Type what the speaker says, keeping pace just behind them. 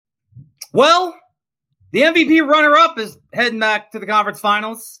Well, the MVP runner-up is heading back to the conference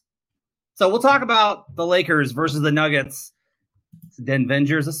finals. So we'll talk about the Lakers versus the Nuggets. It's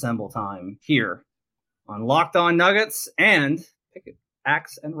Denvengers assemble time here on Locked On Nuggets and Pick It,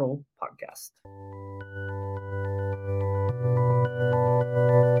 Axe and Roll podcast.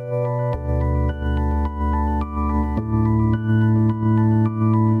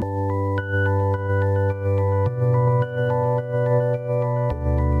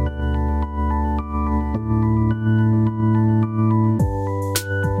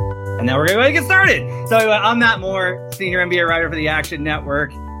 And now we're going to get started. So I'm Matt Moore, senior NBA writer for the Action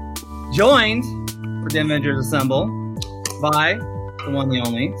Network, joined for Denvengers Assemble by the one, the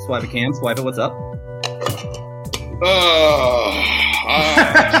only, SwipaCam. Swipe it, what's up?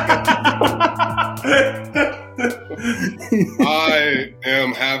 I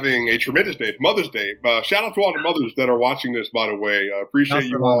am having a tremendous day. Mother's Day. Shout out to all the mothers that are watching this, by the way. I appreciate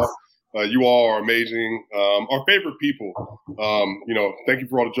you all. You all are amazing. Our favorite people. Thank you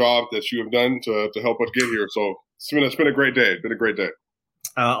for all the job that you have done to help us get here. So it's been a great day. It's been a great day.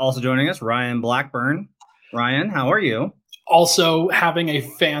 Also joining us, Ryan Blackburn. Ryan, how are you? Also having a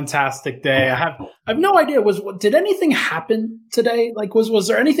fantastic day. I have no idea. Did anything happen today? Like, was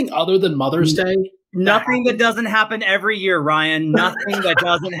there anything other than Mother's Day? Nothing that doesn't happen every year, Ryan. Nothing that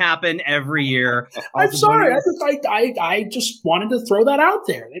doesn't happen every year. I'm sorry. I just wanted to throw that out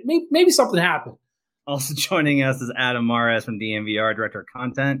there. Maybe something happened. Also joining us is Adam Mares from DNVR, Director of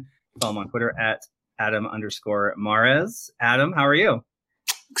Content. Follow him on Twitter at Adam_Mares. Adam, how are you?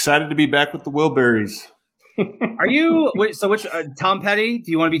 Excited to be back with the Wilburys. Are you? Which Tom Petty?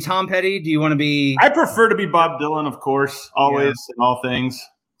 Do you want to be Tom Petty? Do you want to be? I prefer to be Bob Dylan, of course, always in all things.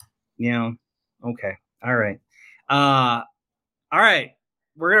 Yeah. Okay. All right. All right.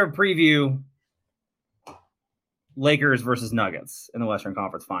 We're going to preview Lakers versus Nuggets in the Western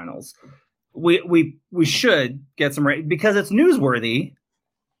Conference Finals. We should get some because it's newsworthy.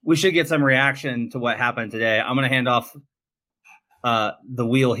 We should get some reaction to what happened today. I'm going to hand off the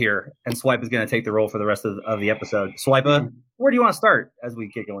wheel here, and Swipe is going to take the role for the rest of the episode. Swipe, where do you want to start as we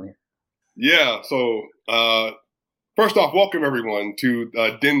get going here? Yeah. So, first off, welcome everyone to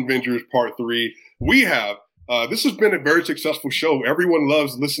Denvengers Part 3. We have this has been a very successful show. Everyone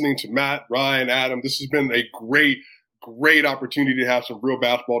loves listening to Matt, Ryan, Adam. This has been a great opportunity to have some real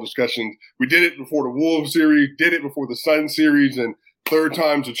basketball discussions. We did it before the Wolves series, did it before the Sun series, and third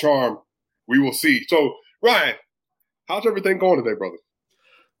time's a charm. We will see. So, Ryan, how's everything going today, brother?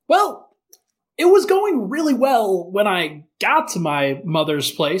 Well, it was going really well when I got to my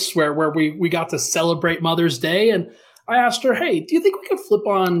mother's place where we got to celebrate Mother's Day. And I asked her, hey, do you think we could flip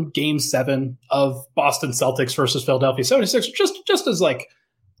on Game 7 of Boston Celtics versus Philadelphia 76ers just as like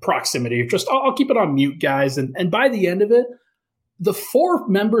proximity? I'll keep it on mute, guys. And by the end of it, the 4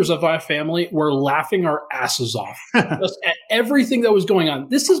 members of my family were laughing our asses off just at everything that was going on.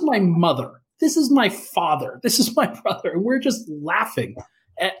 This is my mother. This is my father. This is my brother. And we're just laughing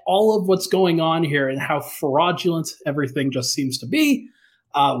at all of what's going on here and how fraudulent everything just seems to be.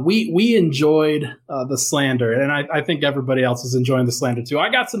 We enjoyed the slander, and I think everybody else is enjoying the slander too. I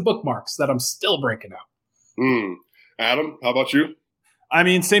got some bookmarks that I'm still breaking out. Adam, how about you? I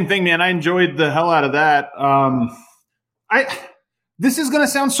mean, same thing, man. I enjoyed the hell out of that. This is going to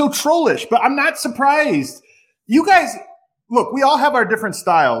sound so trollish, but I'm not surprised. You guys, look, we all have our different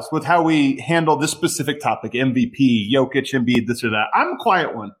styles with how we handle this specific topic, MVP, Jokić, Embiid, this or that. I'm the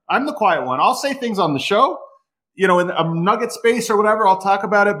quiet one. I'll say things on the show, in a Nugget space or whatever. I'll talk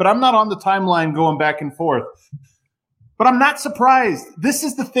about it, but I'm not on the timeline going back and forth. But I'm not surprised. This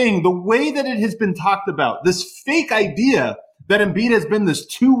is the thing. The way that it has been talked about, this fake idea that Embiid has been this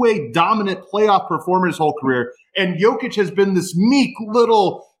two-way dominant playoff performer his whole career, and Jokić has been this meek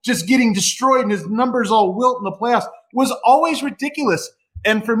little just getting destroyed and his numbers all wilt in the playoffs, was always ridiculous.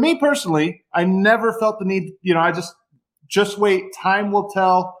 And for me personally, I never felt the need, I just wait. Time will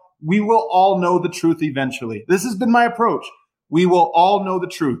tell. We will all know the truth eventually. This has been my approach. We will all know the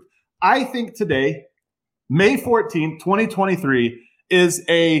truth. I think today, May 14th, 2023, is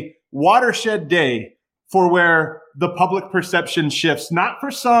a watershed day for where the public perception shifts. Not for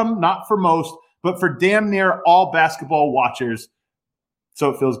some, not for most, but for damn near all basketball watchers.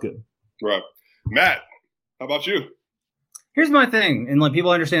 So it feels good. Right. Matt, how about you? Here's my thing, and people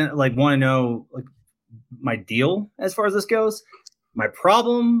understand, want to know my deal as far as this goes. My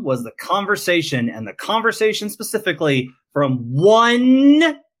problem was the conversation, and the conversation specifically from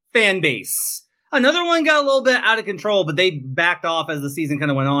one fan base. Another one got a little bit out of control, but they backed off as the season kind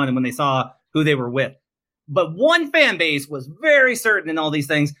of went on and when they saw who they were with. But one fan base was very certain in all these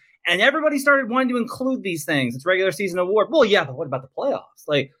things. And everybody started wanting to include these things. It's regular season award. Well, yeah, but what about the playoffs?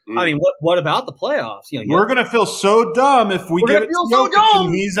 Like, I mean, what about the playoffs? We're going to feel so dumb if we get it to Jokić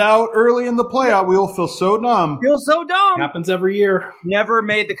and he's out early in the playoff. We will feel so dumb. Happens every year. Never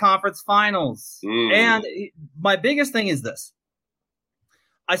made the conference finals. And my biggest thing is this.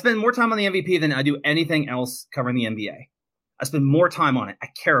 I spend more time on the MVP than I do anything else covering the NBA. I spend more time on it. I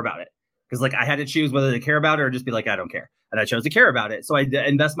care about it. Because I had to choose whether to care about it or just be like, I don't care. And I chose to care about it. So I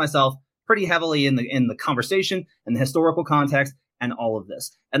invest myself pretty heavily in the conversation and the historical context and all of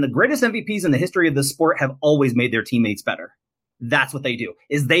this. And the greatest MVPs in the history of the sport have always made their teammates better. That's what they do,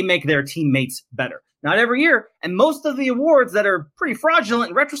 is they make their teammates better. Not every year. And most of the awards that are pretty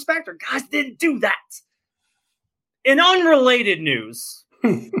fraudulent in retrospect are guys didn't do that. In unrelated news,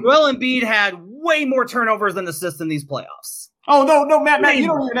 Joel Embiid had way more turnovers than assists in these playoffs. Oh, no, Matt, you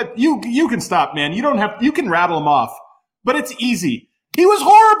don't even you can stop, man. You can rattle him off, but it's easy. He was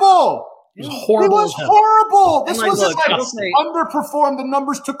horrible. He was horrible. This was underperformed. The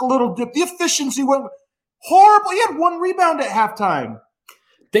numbers took a little dip. The efficiency went horrible. He had 1 rebound at halftime.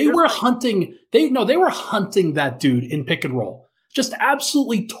 They were hunting that dude in pick and roll. Just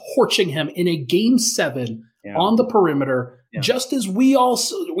absolutely torching him in a game 7 on the perimeter, just as we all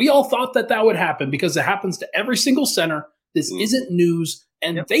thought that would happen, because it happens to every single center. This isn't news.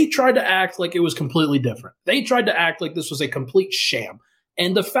 And they tried to act like it was completely different. They tried to act like this was a complete sham.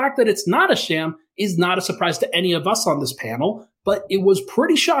 And the fact that it's not a sham is not a surprise to any of us on this panel, but it was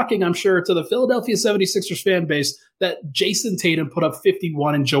pretty shocking, I'm sure, to the Philadelphia 76ers fan base that Jason Tatum put up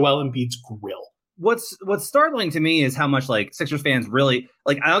 51 in Joel Embiid's grill. What's startling to me is how much Sixers fans really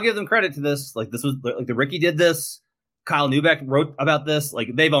I'll give them credit to this. This was the Ricky did this. Kyle Neubeck wrote about this.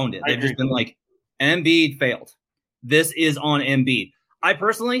 They've owned it. They've just been Embiid failed. This is on Embiid. I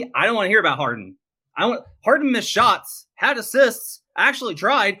personally don't want to hear about Harden. Harden missed shots, had assists, actually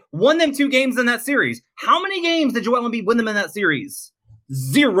tried, won them 2 games in that series. How many games did Joel Embiid win them in that series?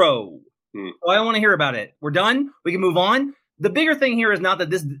 0. So I don't want to hear about it. We're done. We can move on. The bigger thing here is not that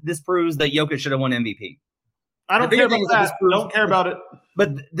this proves that Jokić should have won MVP. I don't care about that. Don't care about it.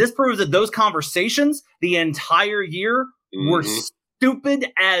 But this proves that those conversations the entire year were stupid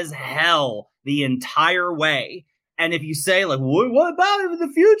as hell the entire way. And if you say, what about it in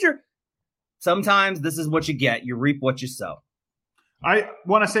the future? Sometimes this is what you get. You reap what you sow. I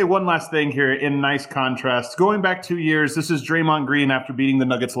want to say one last thing here in nice contrast. Going back 2 years, this is Draymond Green after beating the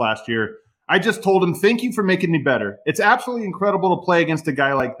Nuggets last year. I just told him, thank you for making me better. It's absolutely incredible to play against a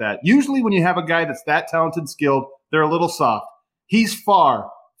guy like that. Usually when you have a guy that's that talented, skilled, they're a little soft. He's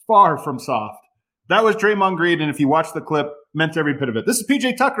far, far from soft. That was Draymond Green, and if you watch the clip, meant every bit of it. This is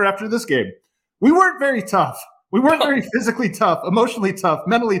PJ Tucker after this game. We weren't very tough. We weren't very physically tough, emotionally tough,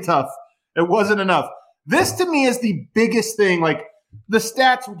 mentally tough. It wasn't enough. This, to me, is the biggest thing. The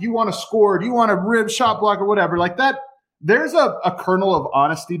stats, do you want to score? Do you want to rib, shot block, or whatever? That, there's a kernel of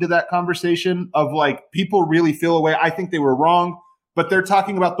honesty to that conversation of, people really feel a way. I think they were wrong, but they're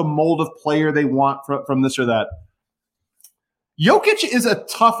talking about the mold of player they want from this or that. Jokić is a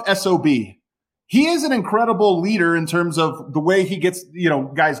tough SOB. He is an incredible leader in terms of the way he gets,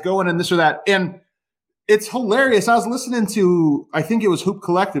 guys going and this or that. And it's hilarious. I was listening to, I think it was Hoop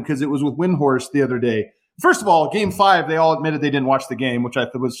Collective because it was with Windhorst the other day. First of all, Game 5, they all admitted they didn't watch the game, which I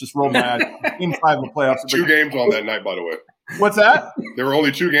thought was just real mad. Game 5 of the playoffs. 2 games on that night, by the way. What's that? There were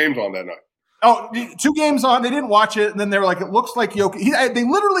only 2 games on that night. Oh, 2 games on. They didn't watch it, and then they were like, it looks like Jokić. They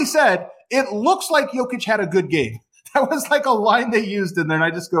literally said, it looks like Jokić had a good game. That was a line they used in there, and I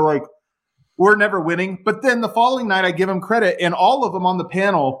just go we're never winning. But then the following night, I give them credit, and all of them on the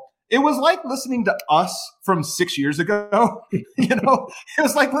panel, it was like listening to us from 6 years ago. It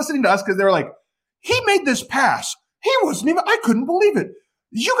was like listening to us because they were like, he made this pass. He wasn't even, I couldn't believe it.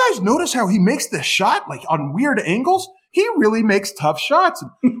 Did you guys notice how he makes this shot on weird angles? He really makes tough shots.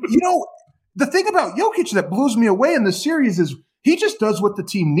 The thing about Jokić that blows me away in this series is he just does what the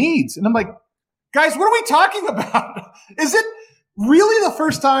team needs. And I'm like, guys, what are we talking about? Is it really the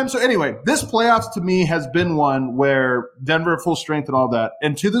first time? So anyway, this playoffs to me has been one where Denver at full strength and all that.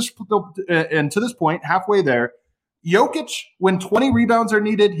 And to this point, halfway there, Jokić, when 20 rebounds are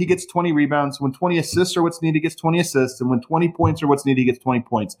needed, he gets 20 rebounds. When 20 assists are what's needed, he gets 20 assists. And when 20 points are what's needed, he gets 20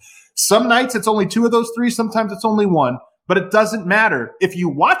 points. Some nights it's only 2 of those 3. Sometimes it's only 1. But it doesn't matter. If you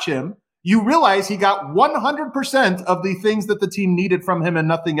watch him, you realize he got 100% of the things that the team needed from him and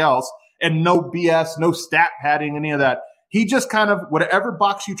nothing else. And no BS, no stat padding, any of that. He just kind of, whatever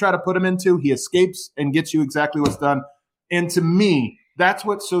box you try to put him into, he escapes and gets you exactly what's done. And to me, that's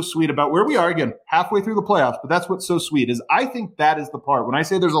what's so sweet about where we are, again, halfway through the playoffs, but that's what's so sweet is I think that is the part. When I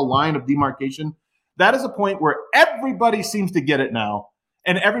say there's a line of demarcation, that is a point where everybody seems to get it now.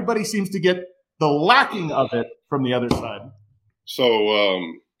 and everybody seems to get the lacking of it from the other side. So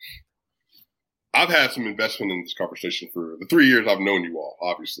I've had some investment in this conversation for the 3 years I've known you all,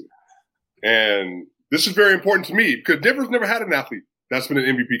 obviously. And this is very important to me because Denver's never had an athlete that's been an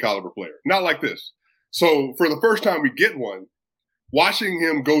MVP caliber player. Not like this. So for the first time we get one, watching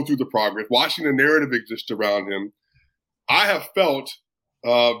him go through the progress, watching the narrative exist around him, I have felt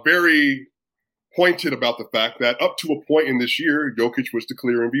very pointed about the fact that up to a point in this year, Jokić was the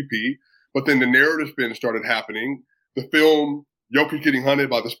clear MVP, but then the narrative spin started happening. The film, Jokić getting hunted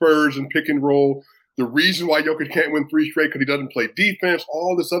by the Spurs and pick and roll, the reason why Jokić can't win 3 straight because he doesn't play defense,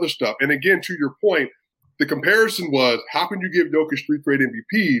 all this other stuff. And again, to your point, the comparison was, how can you give Jokić 3 straight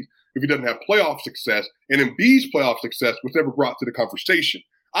MVPs if he doesn't have playoff success? And Embiid's playoff success was never brought to the conversation.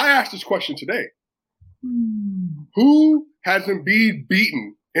 I asked this question today. Who has Embiid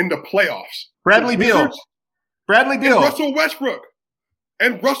beaten in the playoffs? Bradley Beal. And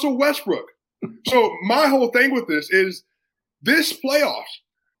Russell Westbrook. So my whole thing with this is this playoffs,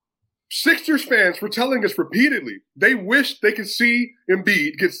 Sixers fans were telling us repeatedly they wish they could see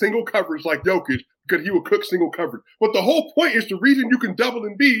Embiid get single coverage like Jokić because he will cook single coverage. But the whole point is the reason you can double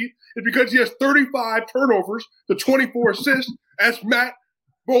Embiid is because he has 35 turnovers to 24 assists, as Matt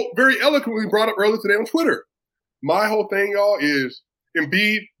very eloquently brought up earlier today on Twitter. My whole thing, y'all, is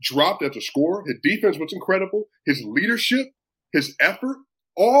Embiid dropped as a scorer. His defense was incredible. His leadership, his effort,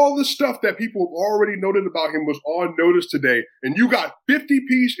 all the stuff that people have already noted about him was on notice today. And you got 50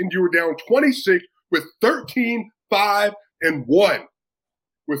 piece and you were down 26 with 13, 5, and 1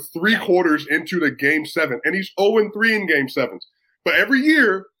 with 3 quarters into the game 7. And he's 0-3 in game 7s. But every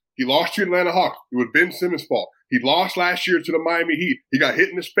year, he lost to Atlanta Hawks. It was Ben Simmons' fault. He lost last year to the Miami Heat. He got hit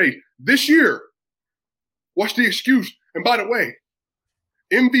in the face. This year, what's the excuse? And by the way,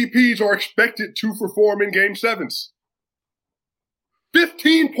 MVPs are expected to perform in game 7s.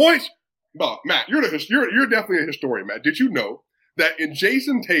 15 points. No, Matt, you're definitely a historian, Matt. Did you know that in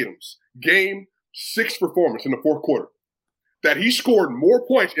Jason Tatum's game 6 performance in the fourth quarter, that he scored more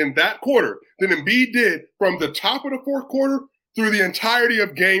points in that quarter than Embiid did from the top of the fourth quarter through the entirety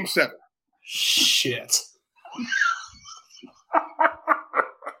of game 7? Shit.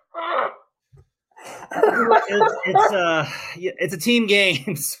 It's a team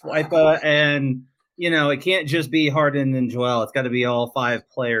game, Swipa, and it can't just be Harden and Joel. It's got to be all 5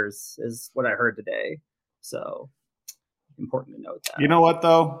 players, is what I heard today. So important to note that. You know what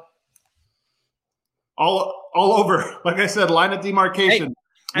though? All over, like I said, line of demarcation.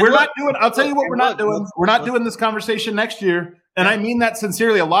 Hey, we're not doing. I'll tell you what we're not doing. We're not doing this conversation next year, and I mean that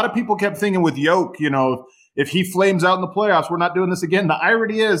sincerely. A lot of people kept thinking with Jokić, if he flames out in the playoffs, we're not doing this again. The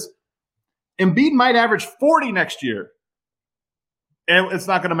irony is, Embiid might average 40 next year, and it's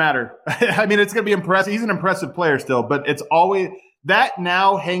not going to matter. I mean, it's going to be impressive. He's an impressive player still, but it's always that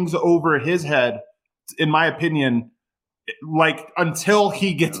now hangs over his head, in my opinion, like until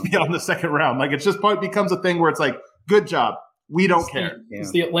he gets beyond the second round. Like it's just becomes a thing where it's like, good job. We don't care.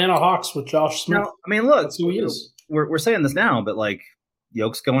 It's the Atlanta Hawks with Josh Smith. Now, I mean, look, that's who he is. We're saying this now, but like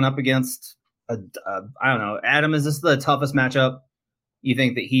Jokić going up against I don't know. Adam, is this the toughest matchup you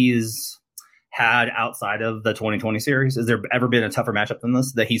think that he's had outside of the 2020 series? Has there ever been a tougher matchup than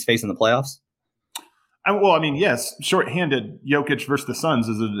this that he's facing in the playoffs? Well, I mean, yes, shorthanded Jokić versus the Suns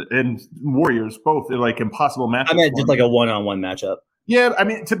and Warriors, both are like impossible matchups. I meant just like a one-on-one matchup. Yeah, I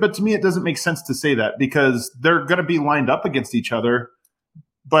mean, but to me, it doesn't make sense to say that because they're going to be lined up against each other.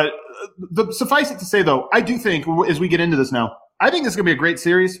 But suffice it to say, though, I do think as we get into this now, I think it's going to be a great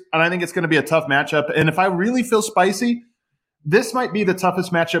series, and I think it's going to be a tough matchup. And if I really feel spicy, this might be the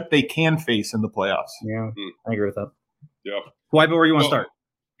toughest matchup they can face in the playoffs. Yeah, I agree with that. Yeah. Why, but where you want to start?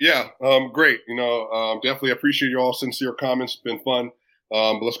 Yeah, great. Definitely appreciate your all sincere comments. It's been fun.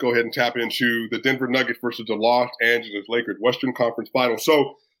 But let's go ahead and tap into the Denver Nuggets versus the Los Angeles Lakers Western Conference Finals.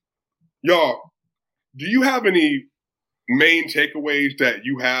 So, y'all, do you have any main takeaways that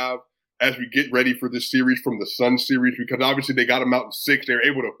you have as we get ready for this series from the Suns series? Because obviously they got them out in 6. They were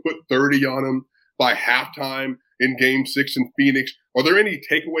able to put 30 on them by halftime in Game 6 in Phoenix. Are there any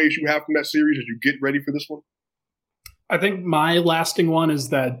takeaways you have from that series as you get ready for this one? I think my lasting one is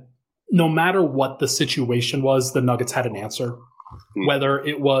that no matter what the situation was, the Nuggets had an answer. Whether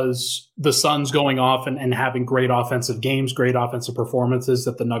it was the Suns going off and having great offensive games, great offensive performances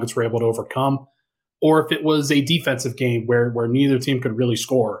that the Nuggets were able to overcome, or if it was a defensive game where neither team could really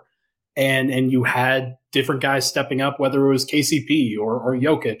score. And you had different guys stepping up, whether it was KCP or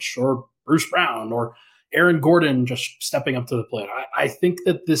Jokić or Bruce Brown or Aaron Gordon just stepping up to the plate. I think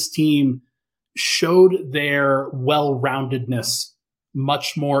that this team showed their well-roundedness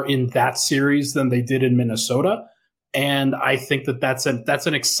much more in that series than they did in Minnesota. And I think that's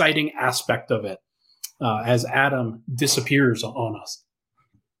an exciting aspect of it as Adam disappears on us.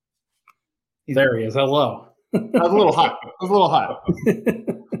 There he is. Hello. I was a little hot.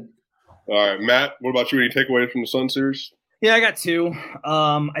 All right, Matt, what about you? Any takeaways from the Sun series? Yeah, I got two.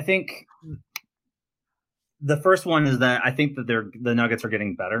 I think the first one is that I think that the Nuggets are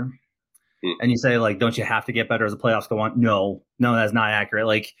getting better. And you say, like, don't you have to get better as the playoffs go on? No, that's not accurate.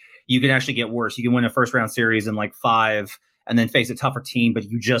 Like, you can actually get worse. You can win a first-round series in, like, 5 and then face a tougher team, but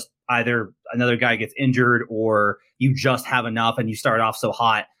you just either another guy gets injured or you just have enough and you start off so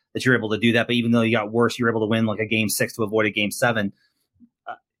hot that you're able to do that. But even though you got worse, you're able to win, like, a Game 6 to avoid a Game 7.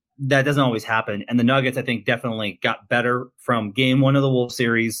 That doesn't always happen. And the Nuggets, I think, definitely got better from Game 1 of the Wolves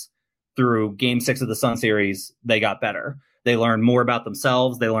series through Game 6 of the Sun series. They got better. They learn more about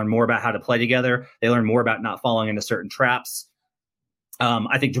themselves. They learn more about how to play together. They learn more about not falling into certain traps.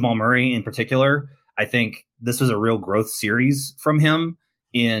 I think Jamal Murray in particular, I think this was a real growth series from him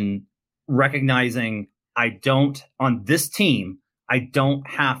in recognizing on this team, I don't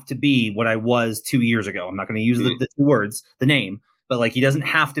have to be what I was 2 years ago. I'm not going to use the two words, the name, but like he doesn't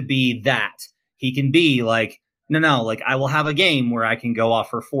have to be that. He can be like, no, like I will have a game where I can go off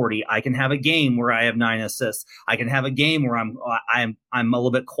for 40. I can have a game where I have 9 assists. I can have a game where I'm a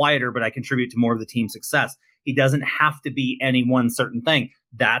little bit quieter, but I contribute to more of the team's success. He doesn't have to be any one certain thing.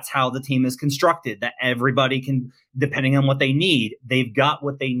 That's how the team is constructed, that everybody can, depending on what they need, they've got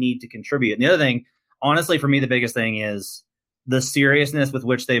what they need to contribute. And the other thing, honestly, for me, the biggest thing is the seriousness with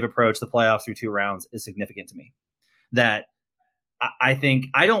which they've approached the playoffs through 2 rounds is significant to me. That I think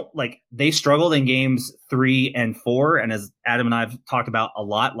they struggled in games 3 and 4. And as Adam and I've talked about a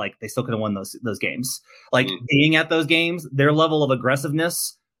lot, like they still could have won those games. Like being at those games, their level of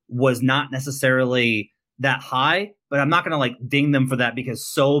aggressiveness was not necessarily that high, but I'm not going to like ding them for that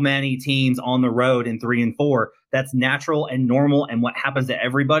because so many teams on the road in 3 and 4, that's natural and normal. And what happens to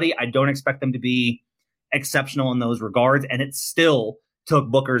everybody, I don't expect them to be exceptional in those regards. And it still took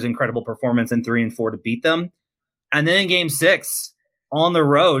Booker's incredible performance in 3 and 4 to beat them. And then in Game 6 on the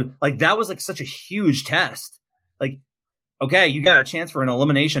road, like that was like such a huge test. Like, okay, you got a chance for an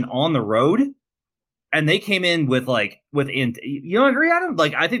elimination on the road, and they came in with you don't agree, Adam?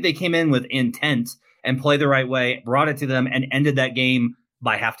 Like, I think they came in with intent and played the right way, brought it to them, and ended that game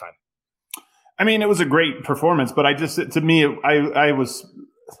by halftime. I mean, it was a great performance, but I kind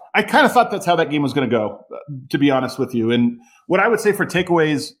of thought that's how that game was going to go, to be honest with you. And what I would say for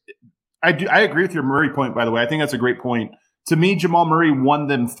takeaways, I agree with your Murray point, by the way. I think that's a great point. To me, Jamal Murray won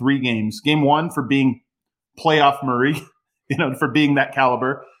them 3 games. Game 1 for being playoff Murray, for being that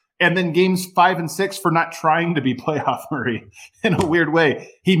caliber. And then games 5 and 6 for not trying to be playoff Murray in a weird way.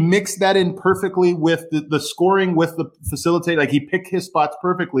 He mixed that in perfectly with the scoring, with the facilitate. Like he picked his spots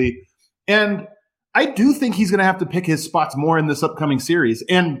perfectly. And I do think he's going to have to pick his spots more in this upcoming series.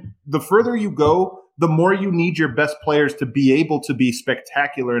 And the further you go, the more you need your best players to be able to be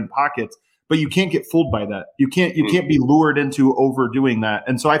spectacular in pockets. But you can't get fooled by that. You can't be lured into overdoing that.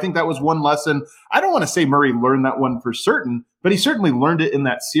 And so I think that was one lesson. I don't want to say Murray learned that one for certain, but he certainly learned it in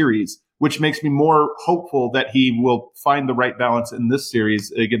that series, which makes me more hopeful that he will find the right balance in this series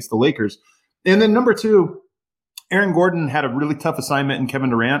against the Lakers. And then number 2, Aaron Gordon had a really tough assignment in Kevin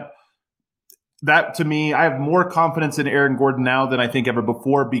Durant. That, to me, I have more confidence in Aaron Gordon now than I think ever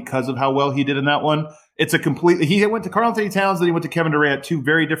before because of how well he did in that one. It's he went to Karl-Anthony Towns, then he went to Kevin Durant, 2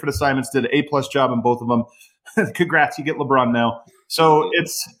 very different assignments, did an A+ job in both of them. Congrats, you get LeBron now. So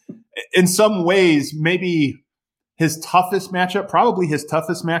it's, in some ways, maybe his toughest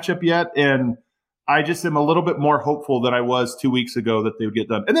matchup yet. And I just am a little bit more hopeful than I was 2 weeks ago that they would get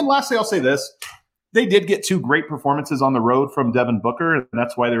done. And then lastly, I'll say this. They did get 2 great performances on the road from Devin Booker, and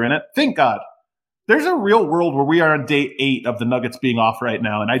that's why they're in it. Thank God. There's a real world where we are on day 8 of the Nuggets being off right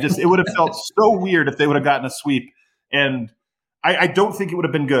now. And it would have felt so weird if they would have gotten a sweep. And I don't think it would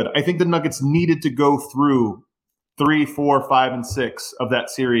have been good. I think the Nuggets needed to go through 3, 4, 5, and 6 of that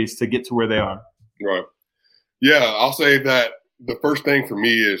series to get to where they are. Right. Yeah, I'll say that the first thing for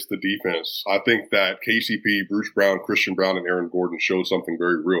me is the defense. I think that KCP, Bruce Brown, Christian Brown, and Aaron Gordon showed something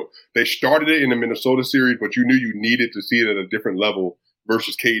very real. They started it in the Minnesota series, but you knew you needed to see it at a different level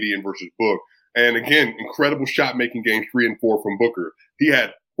versus KD and versus Book. And again, incredible shot making games 3 and 4 from Booker. He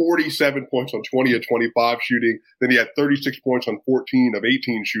had 47 points on 20 of 25 shooting. Then he had 36 points on 14 of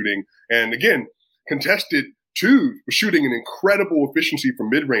 18 shooting. And again, contested 2, shooting an incredible efficiency from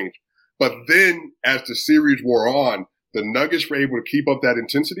mid range. But then as the series wore on, the Nuggets were able to keep up that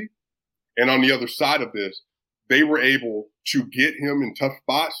intensity. And on the other side of this, they were able to get him in tough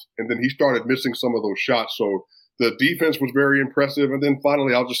spots. And then he started missing some of those shots. So the defense was very impressive. And then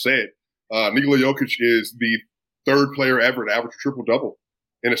finally, I'll just say it. Nikola Jokić is the third player ever to average a triple-double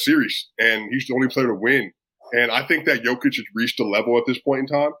in a series, and he's the only player to win. And I think that Jokić has reached a level at this point in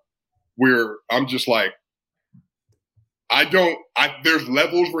time where I'm just like, there's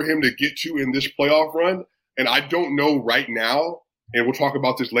levels for him to get to in this playoff run, and I don't know right now, and we'll talk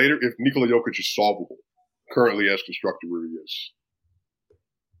about this later, if Nikola Jokić is solvable currently as constructed where he is.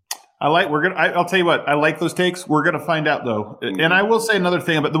 I'll tell you what, I like those takes. We're gonna find out though. Mm-hmm. And I will say another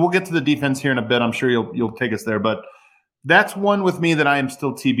thing, but we'll get to the defense here in a bit. I'm sure you'll take us there, but that's one with me that I am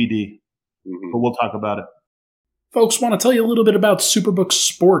still TBD. Mm-hmm. But we'll talk about it. Folks, want to tell you a little bit about Superbook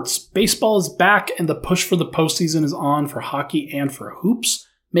Sports. Baseball is back and the push for the postseason is on for hockey and for hoops.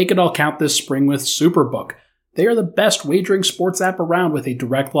 Make it all count this spring with Superbook. They are the best wagering sports app around with a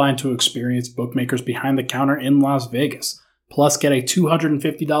direct line to experienced bookmakers behind the counter in Las Vegas. Plus, get a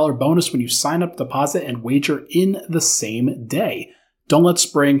 $250 bonus when you sign up, deposit, and wager in the same day. Don't let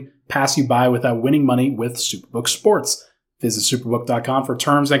spring pass you by without winning money with Superbook Sports. Visit superbook.com for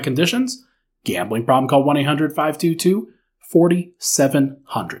terms and conditions. Gambling problem? Call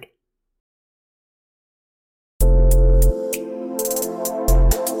 1-800-522-4700.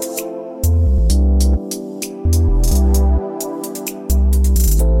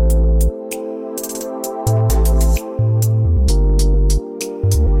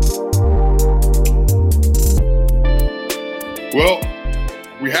 Well,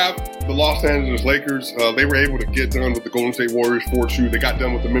 we have the Los Angeles Lakers. They were able to get done with the Golden State Warriors 4-2. They got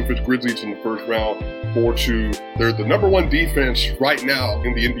done with the Memphis Grizzlies in the first round 4-2. They're the number one defense right now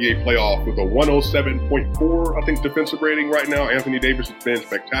in the NBA playoff with a 107.4, I think, defensive rating right now. Anthony Davis has been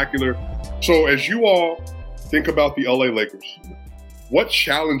spectacular. So as you all think about the LA Lakers, what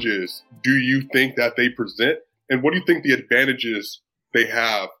challenges do you think that they present? And what do you think the advantages they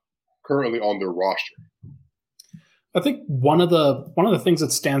have currently on their roster? I think one of the things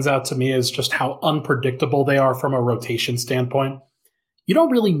that stands out to me is just how unpredictable they are from a rotation standpoint. You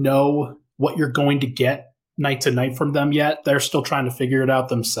don't really know what you're going to get night to night from them yet. They're still trying to figure it out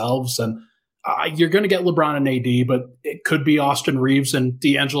themselves. And you're going to get LeBron and AD, but it could be Austin Reeves and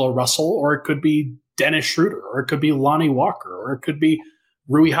D'Angelo Russell, or it could be Dennis Schroeder, or it could be Lonnie Walker, or it could be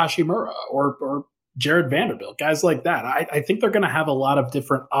Rui Hashimura, or Jared Vanderbilt, guys like that. I think they're going to have a lot of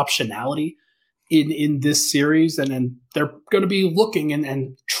different optionality in this series, and they're going to be looking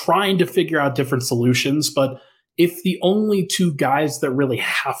and trying to figure out different solutions. But if the only two guys that really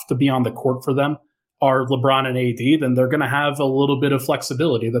have to be on the court for them are LeBron and AD, then they're going to have a little bit of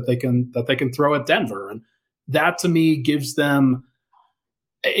flexibility that they can throw at Denver, and that to me gives them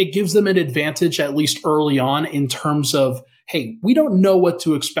an advantage, at least early on, in terms of, hey, we don't know what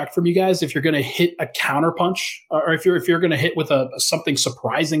to expect from you guys. If you're going to hit a counterpunch, or if you're going to hit with something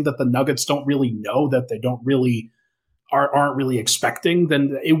surprising that the Nuggets don't really know, that they don't really aren't really expecting,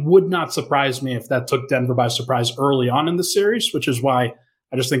 then it would not surprise me if that took Denver by surprise early on in the series, which is why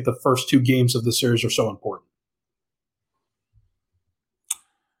I just think the first two games of the series are so important.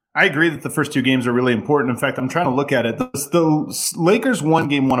 I agree that the first two games are really important. In fact, I'm trying to look at it. The Lakers won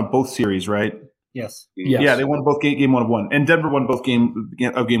game one of both series, right? Yes. Yeah, they won both game one of one, and Denver won both game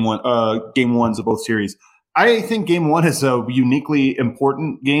ones of both series. I think game one is a uniquely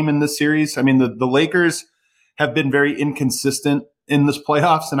important game in this series. I mean, the Lakers have been very inconsistent in this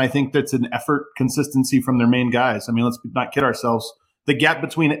playoffs, and I think that's an effort consistency from their main guys. I mean, let's not kid ourselves. The gap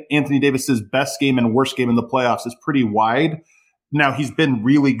between Anthony Davis's best game and worst game in the playoffs is pretty wide. Now, he's been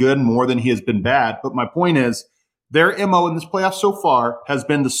really good more than he has been bad, but my point is their MO in this playoff so far has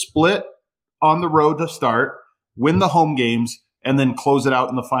been to split on the road to start, win the home games, and then close it out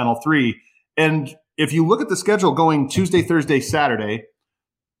in the final three. And if you look at the schedule going Tuesday, Thursday, Saturday,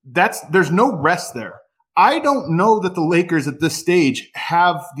 there's no rest there. I don't know that the Lakers at this stage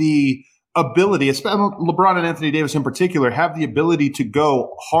have the ability, especially LeBron and Anthony Davis in particular, have the ability to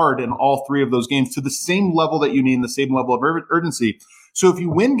go hard in all three of those games to the same level that you need, the same level of urgency. So if you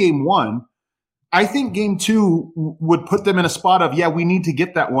win game one, I think game two would put them in a spot of, we need to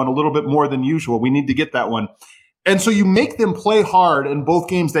get that one a little bit more than usual. We need to get that one. And so you make them play hard in both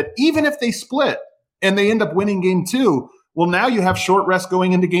games, that even if they split and they end up winning game two, well, now you have short rest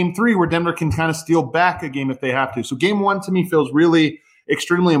going into game three where Denver can kind of steal back a game if they have to. So game one to me feels really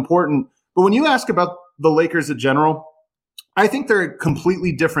extremely important. But when you ask about the Lakers in general, I think they're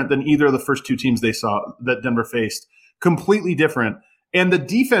completely different than either of the first two teams they saw that Denver faced. Completely different. And the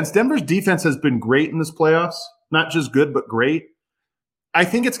defense, Denver's defense has been great in this playoffs. Not just good, but great. I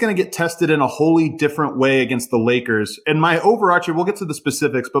think it's going to get tested in a wholly different way against the Lakers. And my overarching, we'll get to the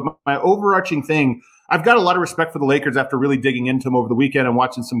specifics, but my overarching thing, I've got a lot of respect for the Lakers after really digging into them over the weekend and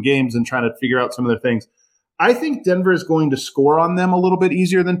watching some games and trying to figure out some of their things. I think Denver is going to score on them a little bit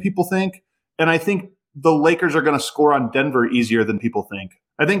easier than people think. And I think the Lakers are going to score on Denver easier than people think.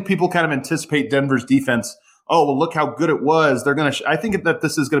 I think people kind of anticipate Denver's defense. Oh, well, look how good it was. They're going to. I think that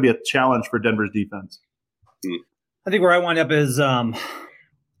this is going to be a challenge for Denver's defense. I think where I wind up is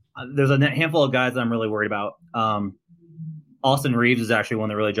there's a handful of guys that I'm really worried about. Austin Reeves is actually one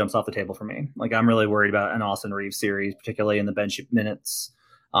that really jumps off the table for me. Like, I'm really worried about an Austin Reeves series, particularly in the bench minutes.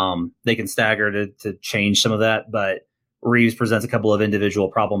 They can stagger to change some of that, but Reeves presents a couple of individual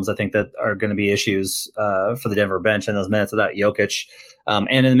problems I think that are going to be issues for the Denver bench in those minutes without Jokić, and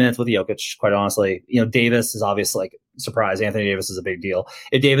in the minutes with Jokić, quite honestly. Davis is obviously like surprise. Anthony Davis is a big deal.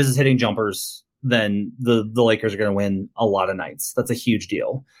 If Davis is hitting jumpers, then the Lakers are going to win a lot of nights. That's a huge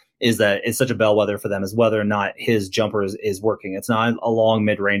deal. Is that it's such a bellwether for them is whether or not his jumper is working. It's not a long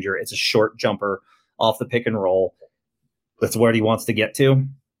mid-ranger. It's a short jumper off the pick and roll. That's where he wants to get to.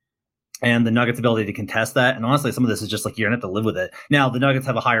 And the Nuggets' ability to contest that. And honestly, some of this is just like you're going to have to live with it. Now, the Nuggets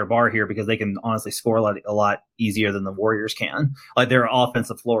have a higher bar here because they can honestly score a lot easier than the Warriors can. Like, their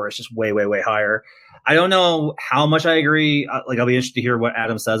offensive floor is just way, way, way higher. I don't know how much I agree. I'll be interested to hear what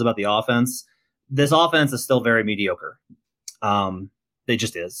Adam says about the offense. This offense is still very mediocre. It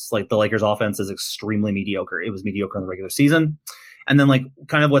just is. Like, the Lakers' offense is extremely mediocre. It was mediocre in the regular season. And then, like,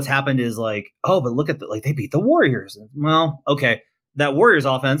 kind of what's happened is like, oh, but look at they beat the Warriors. Well, okay. That Warriors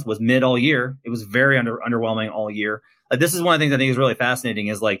offense was mid all year. It was very underwhelming all year. Like, this is one of the things I think is really fascinating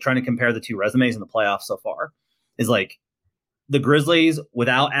is like trying to compare the two resumes in the playoffs so far. Is like the Grizzlies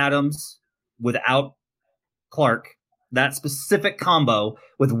without Adams, without Clark, that specific combo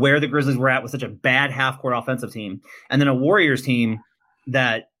with where the Grizzlies were at with such a bad half-court offensive team, and then a Warriors team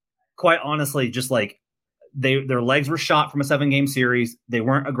that, quite honestly, just like their legs were shot from a 7-game series. They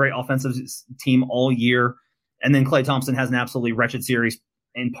weren't a great offensive team all year. And then Klay Thompson has an absolutely wretched series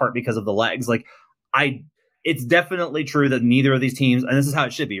in part because of the legs. Like, it's definitely true that neither of these teams, and this is how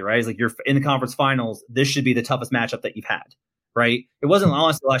it should be, right? It's like you're in the conference finals. This should be the toughest matchup that you've had, right? It wasn't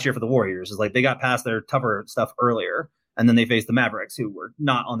honestly last year for the Warriors. It's like they got past their tougher stuff earlier, and then they faced the Mavericks, who were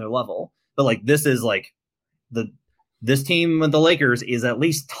not on their level. But like, this is like this team with the Lakers is at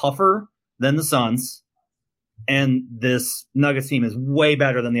least tougher than the Suns, and this Nuggets team is way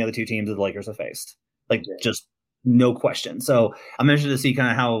better than the other two teams that the Lakers have faced. Like, just no question. So I'm interested to see kind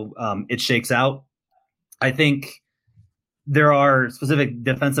of how it shakes out. I think there are specific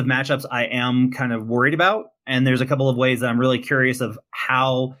defensive matchups I am kind of worried about. And there's a couple of ways that I'm really curious of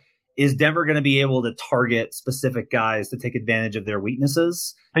how is Denver going to be able to target specific guys to take advantage of their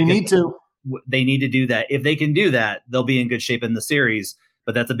weaknesses. They need to. They need to do that. If they can do that, they'll be in good shape in the series.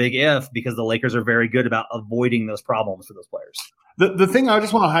 But that's a big if, because the Lakers are very good about avoiding those problems for those players. The thing I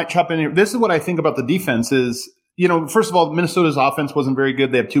just want to chop in here, this is what I think about the defense is, first of all, Minnesota's offense wasn't very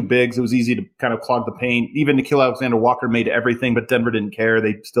good. They have two bigs. It was easy to kind of clog the paint. Even Nikola Jokić made everything, but Denver didn't care.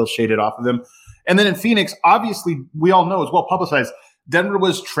 They still shaded off of him. And then in Phoenix, obviously, we all know, it's well publicized, Denver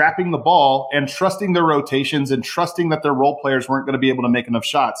was trapping the ball and trusting their rotations and trusting that their role players weren't going to be able to make enough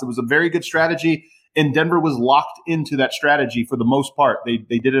shots. It was a very good strategy, and Denver was locked into that strategy for the most part. They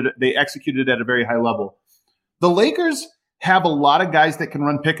did it. They executed it at a very high level. The Lakers have a lot of guys that can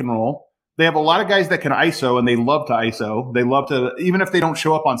run pick and roll. They have a lot of guys that can ISO, and they love to ISO. They love to, even if they don't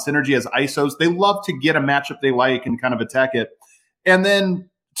show up on synergy as ISOs, they love to get a matchup they like and kind of attack it. And then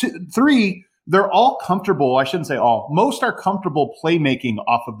 3, they're all comfortable. I shouldn't say all. Most are comfortable playmaking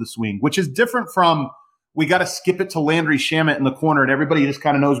off of the swing, which is different from we got to skip it to Landry Shamet in the corner, and everybody just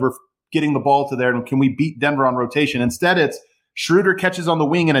kind of knows we're getting the ball to there, and can we beat Denver on rotation? Instead, it's Schroeder catches on the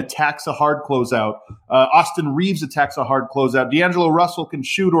wing and attacks a hard closeout. Austin Reeves attacks a hard closeout. D'Angelo Russell can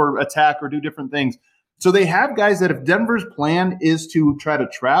shoot or attack or do different things. So they have guys that if Denver's plan is to try to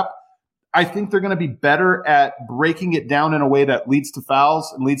trap, I think they're going to be better at breaking it down in a way that leads to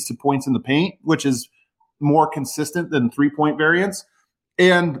fouls and leads to points in the paint, which is more consistent than 3-point variance.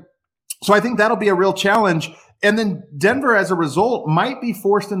 And so I think that'll be a real challenge. And then Denver, as a result, might be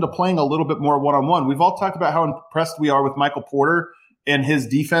forced into playing a little bit more one-on-one. We've all talked about how impressed we are with Michael Porter and his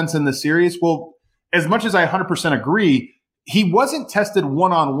defense in the series. Well, as much as I 100% agree, he wasn't tested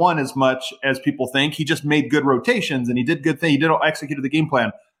one-on-one as much as people think. He just made good rotations, and he did good things. He did executed the game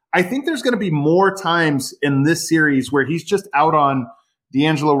plan. I think there's going to be more times in this series where he's just out on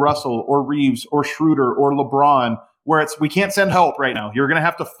D'Angelo Russell or Reeves or Schroeder or LeBron, where we can't send help right now. You're going to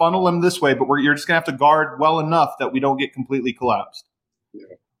have to funnel him this way, but you're just going to have to guard well enough that we don't get completely collapsed. Yeah.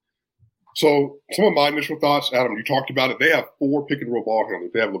 So some of my initial thoughts, Adam, you talked about it. They have 4 pick-and-roll ball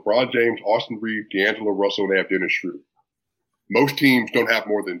handlers. They have LeBron James, Austin Reeves, D'Angelo Russell, and they have Dennis Schroeder. Most teams don't have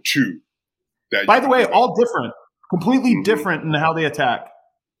more than 2. By the way, all different, completely different in how they attack.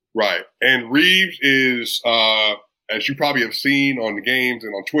 Right. And Reeves is, as you probably have seen on the games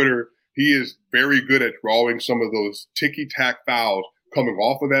and on Twitter, He is very good at drawing some of those ticky-tack fouls coming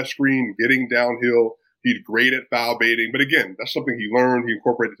off of that screen, getting downhill. He's great at foul baiting. But again, that's something he learned. He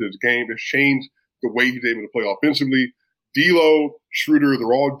incorporated to his game. It's changed the way he's able to play offensively. D'Lo, Schroeder,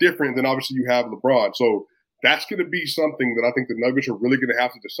 they're all different. Then obviously you have LeBron. So that's going to be something that I think the Nuggets are really going to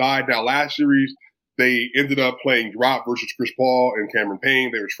have to decide. Now, last series, they ended up playing drop versus Chris Paul and Cameron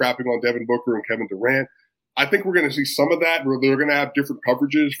Payne. They were trapping on Devin Booker and Kevin Durant. I think we're going to see some of that where they're going to have different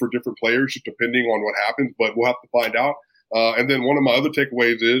coverages for different players just depending on what happens, but we'll have to find out. And then one of my other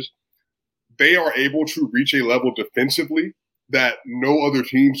takeaways is they are able to reach a level defensively that no other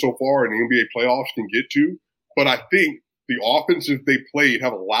team so far in the NBA playoffs can get to. But I think the offenses they played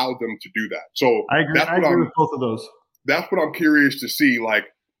have allowed them to do that. So I agree with both of those. That's what I'm curious to see. Like,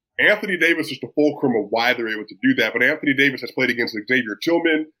 Anthony Davis is the fulcrum of why they're able to do that. But Anthony Davis has played against Xavier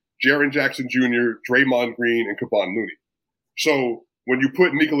Tillman, Jaren Jackson Jr., Draymond Green, and Kevon Looney. So when you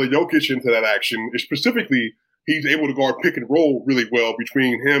put Nikola Jokić into that action, it's specifically he's able to guard pick and roll really well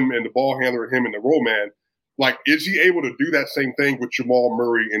between him and the ball handler and him and the roll man. Like, is he able to do that same thing with Jamal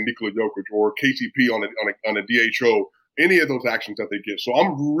Murray and Nikola Jokić or KCP on a DHO, any of those actions that they get? So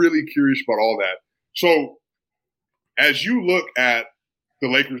I'm really curious about all that. So as you look at the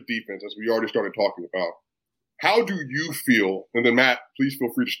Lakers defense, as we already started talking about, how do you feel, and then Matt, please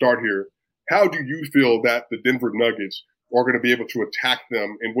feel free to start here, how do you feel that the Denver Nuggets are going to be able to attack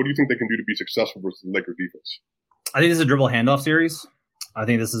them, and what do you think they can do to be successful versus the Lakers defense? I think this is a dribble handoff series. I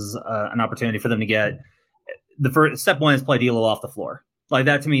think this is an opportunity for them to get the first step one is play D'Lo off the floor. Like,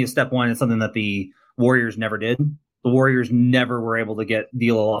 that to me is step one. It's something that the Warriors never did. The Warriors never were able to get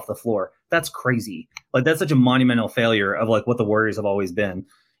D'Lo off the floor. That's crazy. Like, that's such a monumental failure of like what the Warriors have always been.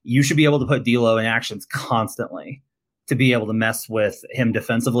 You should be able to put D'Lo in actions constantly to be able to mess with him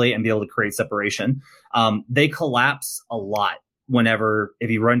defensively and be able to create separation. They collapse a lot whenever, if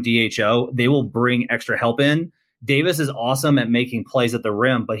you run DHO, they will bring extra help in. Davis is awesome at making plays at the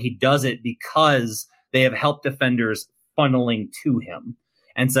rim, but he does it because they have help defenders funneling to him.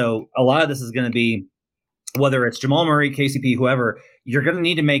 And so a lot of this is going to be, whether it's Jamal Murray, KCP, whoever, you're going to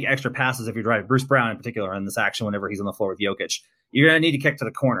need to make extra passes if you're driving. Bruce Brown in particular in this action whenever he's on the floor with Jokić. You're going to need to kick to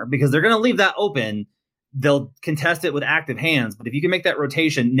the corner because they're going to leave that open. They'll contest it with active hands. But if you can make that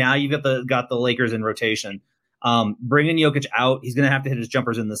rotation, now you've got the Lakers in rotation. Bringing Jokić out, he's going to have to hit his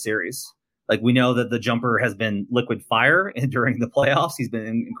jumpers in the series. Like, we know that the jumper has been liquid fire during the playoffs. He's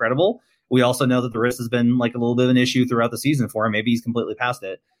been incredible. We also know that the wrist has been like a little bit of an issue throughout the season for him. Maybe he's completely past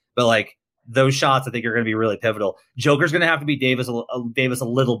it. But like, those shots, I think, are going to be really pivotal. Joker's going to have to be Davis a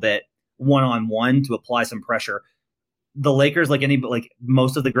little bit one-on-one to apply some pressure. The Lakers, like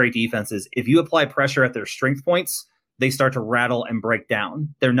most of the great defenses, if you apply pressure at their strength points, they start to rattle and break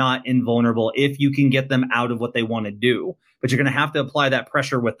down. They're not invulnerable if you can get them out of what they want to do. But you're going to have to apply that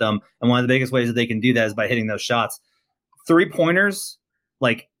pressure with them. And one of the biggest ways that they can do that is by hitting those shots. 3-pointers,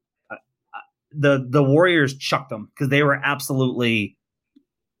 like the Warriors chucked them because they were absolutely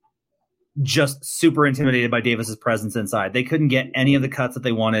just super intimidated by Davis's presence inside. They couldn't get any of the cuts that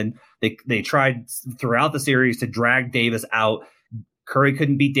they wanted. They tried throughout the series to drag Davis out. Curry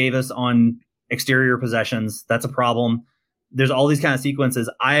couldn't beat Davis on exterior possessions. That's a problem. There's all these kind of sequences.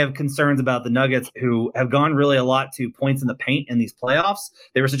 I have concerns about the Nuggets, who have gone really a lot to points in the paint in these playoffs.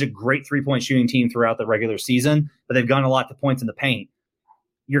 They were such a great 3-point shooting team throughout the regular season, but they've gone a lot to points in the paint.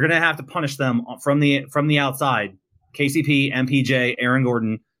 You're going to have to punish them from the outside. KCP, MPJ, Aaron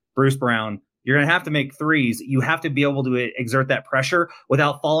Gordon, Bruce Brown. You're going to have to make threes. You have to be able to exert that pressure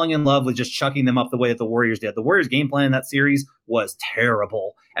without falling in love with just chucking them up the way that the Warriors did. The Warriors' game plan in that series was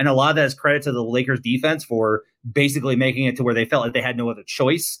terrible. And a lot of that is credit to the Lakers' defense for basically making it to where they felt like they had no other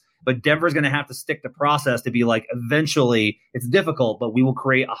choice. But Denver's going to have to stick to process to be like, eventually, it's difficult, but we will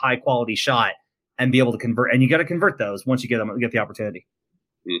create a high-quality shot and be able to convert. And you got to convert those once you get the opportunity.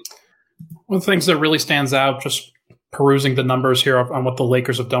 One of the things that really stands out, just perusing the numbers here on what the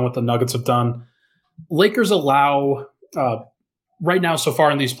Lakers have done, what the Nuggets have done. Lakers allow, right now so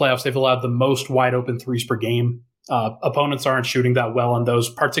far in these playoffs, they've allowed the most wide open threes per game. Opponents aren't shooting that well on those,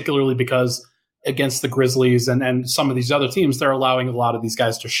 particularly because against the Grizzlies and some of these other teams, they're allowing a lot of these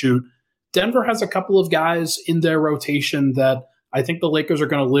guys to shoot. Denver has a couple of guys in their rotation that I think the Lakers are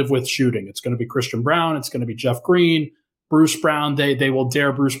going to live with shooting. It's going to be Christian Brown. It's going to be Jeff Green, Bruce Brown. They will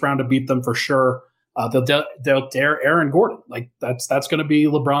dare Bruce Brown to beat them for sure. They'll dare Aaron Gordon. Like that's going to be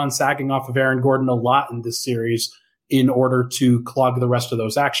LeBron sagging off of Aaron Gordon a lot in this series in order to clog the rest of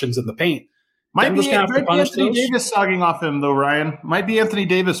those actions in the paint. Might be Anthony Davis sagging off him though, Ryan. Might be Anthony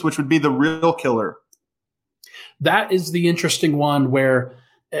Davis, which would be the real killer. That is the interesting one where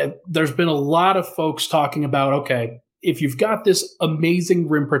there's been a lot of folks talking about, okay, if you've got this amazing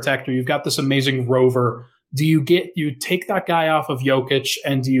rim protector, you've got this amazing rover, do you take that guy off of Jokić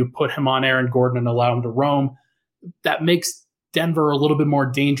and do you put him on Aaron Gordon and allow him to roam? That makes Denver a little bit more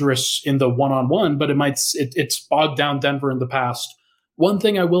dangerous in the one-on-one, but it's bogged down Denver in the past. One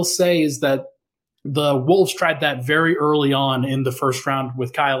thing I will say is that the Wolves tried that very early on in the first round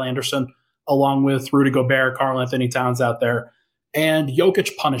with Kyle Anderson, along with Rudy Gobert, Karl Anthony Towns out there. And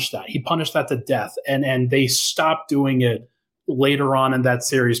Jokić punished that. He punished that to death. And they stopped doing it later on in that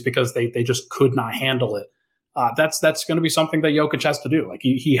series because they just could not handle it. That's going to be something that Jokić has to do. Like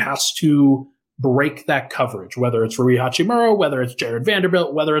he has to break that coverage, whether it's Rui Hachimura, whether it's Jared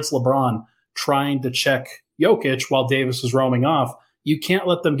Vanderbilt, whether it's LeBron trying to check Jokić while Davis is roaming off. You can't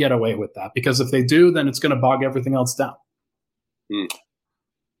let them get away with that, because if they do, then it's going to bog everything else down.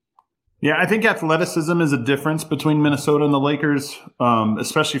 Yeah, I think athleticism is a difference between Minnesota and the Lakers,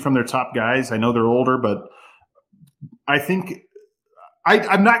 especially from their top guys. I know they're older, but I think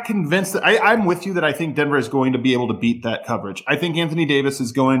I'm not convinced that I'm with you that I think Denver is going to be able to beat that coverage. I think Anthony Davis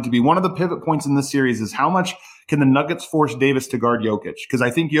is going to be one of the pivot points in this series is how much can the Nuggets force Davis to guard Jokić? Because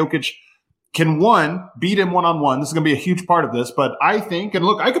I think Jokić can, one, beat him one-on-one. This is going to be a huge part of this. But I think, and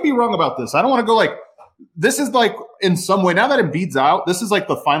look, I could be wrong about this. I don't want to go like, this is like in some way, now that Embiid's out, this is like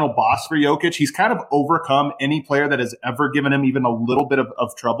the final boss for Jokić. He's kind of overcome any player that has ever given him even a little bit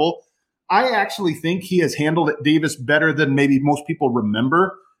of trouble. I actually think he has handled Davis better than maybe most people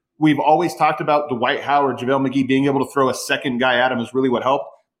remember. We've always talked about Dwight Howard, JaVale McGee being able to throw a second guy at him is really what helped.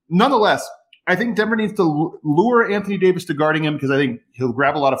 Nonetheless, I think Denver needs to lure Anthony Davis to guarding him because I think he'll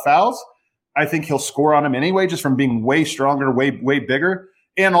grab a lot of fouls. I think he'll score on him anyway, just from being way stronger, way bigger,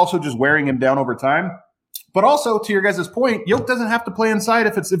 and also just wearing him down over time. But also, to your guys' point, Jokić doesn't have to play inside.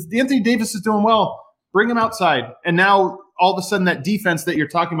 If Anthony Davis is doing well, bring him outside. And now all of a sudden that defense that you're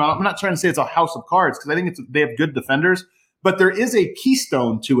talking about, I'm not trying to say it's a house of cards because I think they have good defenders, but there is a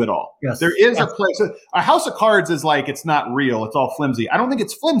keystone to it all. Yes. There is a place. A house of cards is like, it's not real. It's all flimsy. I don't think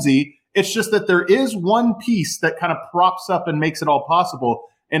it's flimsy. It's just that there is one piece that kind of props up and makes it all possible.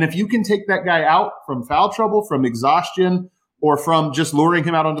 And if you can take that guy out from foul trouble, from exhaustion, or from just luring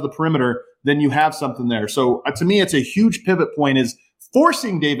him out onto the perimeter, then you have something there. So to me, it's a huge pivot point is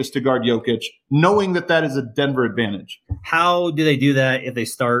forcing Davis to guard Jokić, knowing that is a Denver advantage. How do they do that if they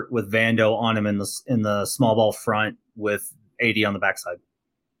start with Vando on him in the small ball front with AD on the backside?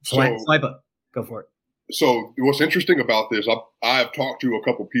 Swipe it. Go for it. So what's interesting about this, I've talked to a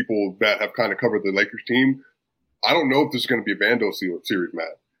couple people that have kind of covered the Lakers team. I don't know if this is going to be a Vando series,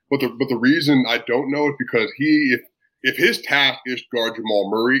 Matt. But the reason I don't know is because if his task is to guard Jamal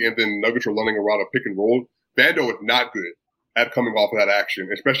Murray and then Nuggets are running around a pick and roll, Vando is not good at coming off of that action,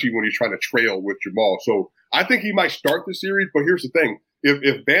 especially when he's trying to trail with Jamal. So I think he might start the series, but here's the thing.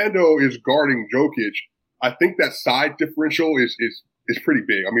 If Vando is guarding Jokić, I think that side differential is pretty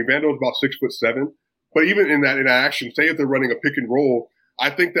big. I mean, Vando is about 6'7", but even in that action, say if they're running a pick and roll, I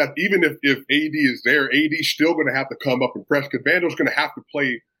think that even if AD is there, AD's still going to have to come up and press because Vando's going to have to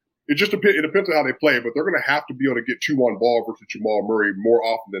play. It depends on how they play, but they're going to have to be able to get 2 on ball versus Jamal Murray more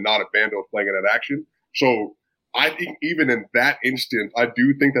often than not if Vando's playing in that action. So I think even in that instance, I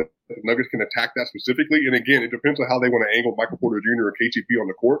do think that the Nuggets can attack that specifically. And again, it depends on how they want to angle Michael Porter Jr. or KCP on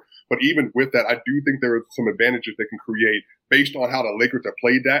the court. But even with that, I do think there are some advantages they can create based on how the Lakers have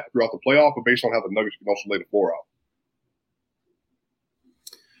played that throughout the playoff, but based on how the Nuggets can also lay the floor out.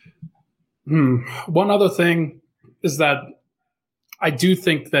 One other thing is that I do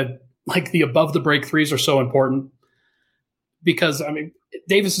think that like the above the break threes are so important because I mean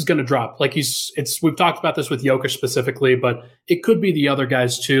Davis is going to drop. Like we've talked about this with Jokić specifically, but it could be the other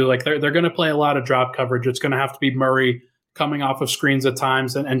guys too. Like they're going to play a lot of drop coverage. It's going to have to be Murray coming off of screens at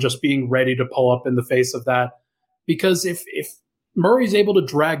times and just being ready to pull up in the face of that. Because if Murray's able to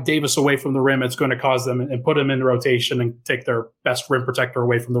drag Davis away from the rim, it's going to cause them and put him in rotation and take their best rim protector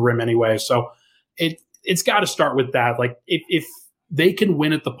away from the rim anyway. So it's got to start with that. Like if they can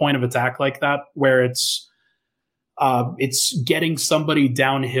win at the point of attack like that, where it's getting somebody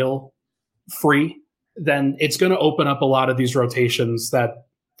downhill free, then it's going to open up a lot of these rotations.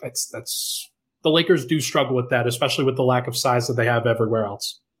 That's the Lakers do struggle with that, especially with the lack of size that they have everywhere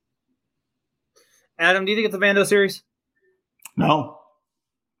else. Adam, do you think it's a Vando series? No.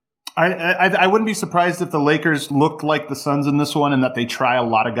 I wouldn't be surprised if the Lakers looked like the Suns in this one and that they try a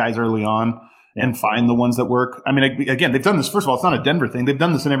lot of guys early on and find the ones that work. I mean, again, they've done this. First of all, it's not a Denver thing. They've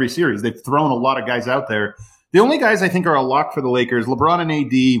done this in every series. They've thrown a lot of guys out there. The only guys I think are a lock for the Lakers, LeBron and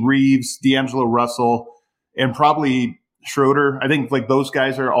AD, Reeves, D'Angelo Russell, and probably Schroeder. I think like those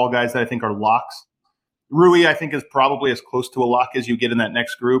guys are all guys that I think are locks. Rui, I think, is probably as close to a lock as you get in that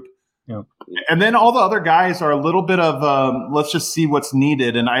next group. Yeah. And then all the other guys are a little bit of let's just see what's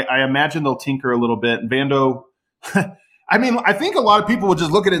needed. And I imagine they'll tinker a little bit. Vando, I mean, I think a lot of people will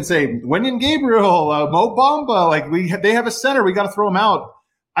just look at it and say, Wenyan Gabriel, Mo Bamba, like they have a center. We got to throw them out.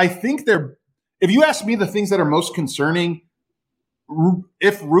 I think if you ask me the things that are most concerning,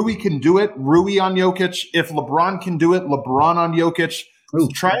 if Rui can do it, Rui on Jokic. If LeBron can do it, LeBron on Jokic.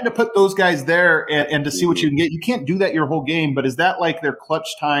 Trying to put those guys there and to see what you can get. You can't do that your whole game, but is that like their clutch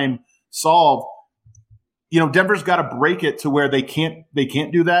time solve? Denver's got to break it to where they can't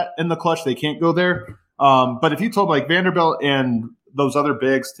do that in the clutch. They can't go there. But if you told like Vanderbilt and those other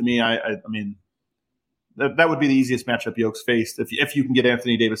bigs, to me, I mean, that would be the easiest matchup Yoke's faced if you can get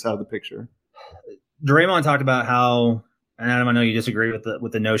Anthony Davis out of the picture. Draymond talked about how, and Adam, I know you disagree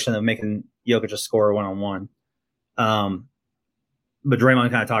with the notion of making Jokic a scorer one-on-one. But Draymond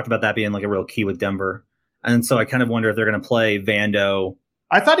kind of talked about that being like a real key with Denver. And so I kind of wonder if they're going to play Vando.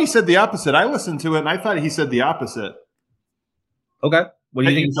 I thought he said the opposite. I listened to it, and I thought he said the opposite. Okay. What do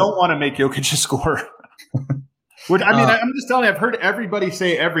you think? You don't want to make Jokic a scorer. Which, I mean, I'm just telling you, I've heard everybody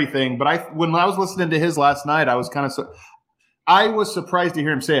say everything, but when I was listening to his last night, I was I was surprised to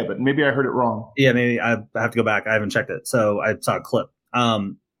hear him say it, but maybe I heard it wrong. Yeah, maybe I have to go back. I haven't checked it, so I saw a clip.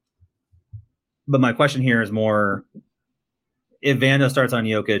 But my question here is more, if Vando starts on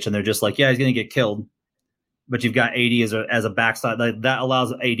Jokic and they're just like, yeah, he's going to get killed, but you've got AD as a backside, that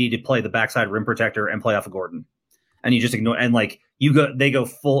allows AD to play the backside rim protector and play off of Gordon, and you just ignore, and like they go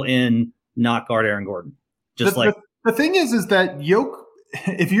full in, not guard Aaron Gordon. The thing is that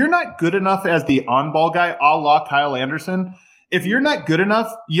if you're not good enough as the on-ball guy, a la Kyle Anderson, if you're not good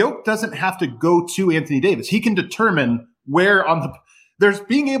enough, Jokic doesn't have to go to Anthony Davis. He can determine where there's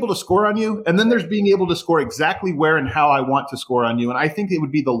being able to score on you, and then there's being able to score exactly where and how I want to score on you. And I think it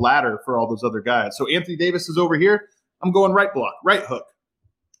would be the latter for all those other guys. So Anthony Davis is over here. I'm going right block, right hook.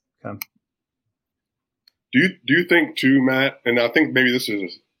 Okay. Do you think too, Matt? And I think maybe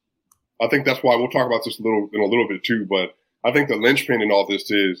I think that's why we'll talk about this in a little bit too. But I think the linchpin in all this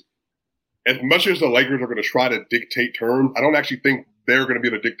is, as much as the Lakers are going to try to dictate terms, I don't actually think they're going to be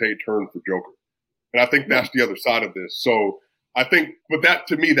able to dictate terms for Joker. And I think that's the other side of this. So I think, but that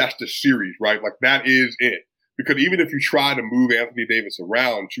to me, that's the series, right? Like that is it. Because even if you try to move Anthony Davis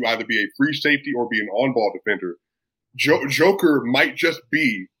around to either be a free safety or be an on-ball defender, Joker might just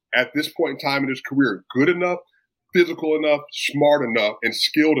be, at this point in time in his career, good enough, physical enough, smart enough, and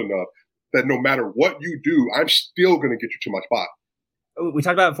skilled enough that no matter what you do, I'm still going to get you to my spot. We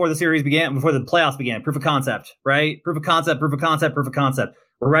talked about it before the series began, before the playoffs began. Proof of concept, right? Proof of concept, proof of concept, proof of concept.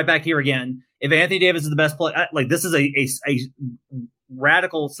 We're right back here again. If Anthony Davis is the best player, like this is a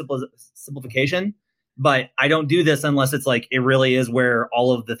radical simplification, but I don't do this unless it's like it really is where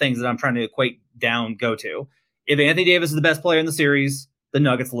all of the things that I'm trying to equate down go to. If Anthony Davis is the best player in the series, the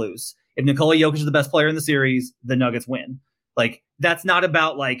Nuggets lose. If Nikola Jokic is the best player in the series, the Nuggets win. Like that's not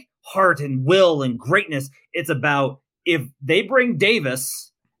about like heart and will and greatness. It's about if they bring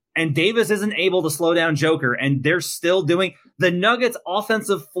Davis and Davis isn't able to slow down Joker and they're still doing the Nuggets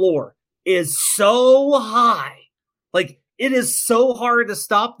offensive floor is so high. Like it is so hard to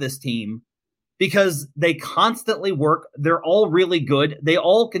stop this team because they constantly work. They're all really good. They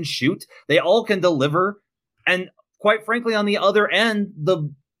all can shoot. They all can deliver. And quite frankly, on the other end,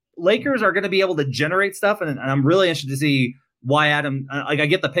 the Lakers are going to be able to generate stuff. And I'm really interested to see why Adam, like I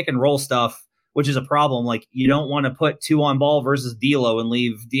get the pick and roll stuff, which is a problem. Like you don't want to put 2 on ball versus D'Lo and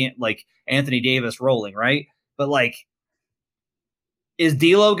leave like Anthony Davis rolling, right? But like, is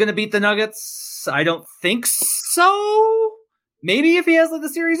D'Lo going to beat the Nuggets? I don't think so. Maybe if he has like the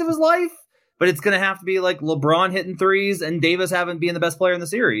series of his life, but it's going to have to be like LeBron hitting threes and Davis having being the best player in the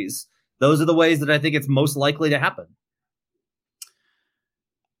series. Those are the ways that I think it's most likely to happen.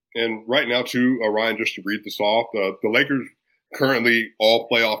 And right now, too, Ryan, just to read this off, the Lakers currently all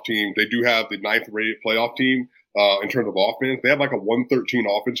playoff team. They do have the 9th rated playoff team in terms of offense. They have like a 113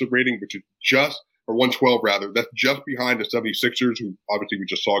 offensive rating, which is or 112 rather. That's just behind the 76ers, who obviously we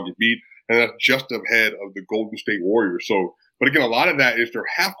just saw get beat. And that's just ahead of the Golden State Warriors. So, but again, a lot of that is their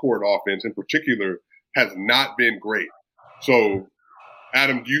half-court offense in particular has not been great. So,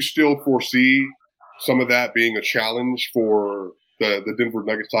 Adam, do you still foresee some of that being a challenge for the Denver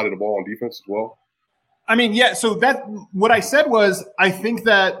Nuggets side of the ball on defense as well? I mean, yeah, so what I said was I think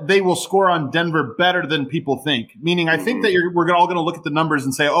that they will score on Denver better than people think, meaning I think that we're all going to look at the numbers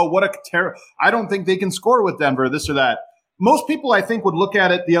and say, oh, what a terror. I don't think they can score with Denver, this or that. Most people, I think, would look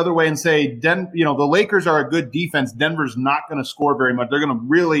at it the other way and say, the Lakers are a good defense. Denver's not going to score very much. They're going to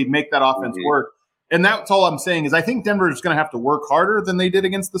really make that offense work. And that's all I'm saying is I think Denver is going to have to work harder than they did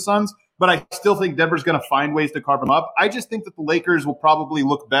against the Suns, but I still think Denver's going to find ways to carve them up. I just think that the Lakers will probably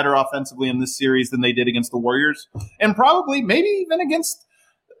look better offensively in this series than they did against the Warriors, and probably maybe even against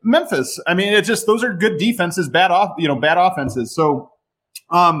Memphis. I mean, it's just those are good defenses, bad offenses. So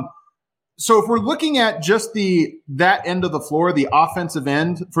if we're looking at just that end of the floor, the offensive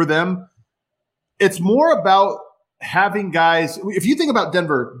end for them, it's more about having guys. If you think about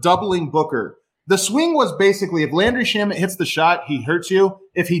Denver doubling Booker, the swing was basically if Landry Shamet hits the shot, he hurts you.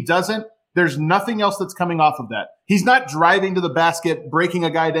 If he doesn't, there's nothing else that's coming off of that. He's not driving to the basket, breaking a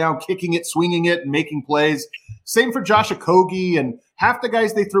guy down, kicking it, swinging it, and making plays. Same for Josh Okogie and half the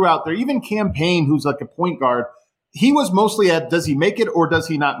guys they threw out there. Even Cam Payne, who's like a point guard, he was mostly at does he make it or does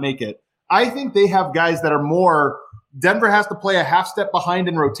he not make it? I think they have guys that are more – Denver has to play a half step behind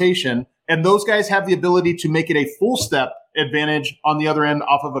in rotation, and those guys have the ability to make it a full step advantage on the other end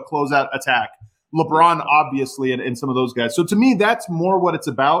off of a closeout attack. LeBron, obviously, and some of those guys. So to me, that's more what it's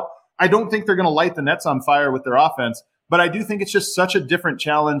about. I don't think they're going to light the Nets on fire with their offense, but I do think it's just such a different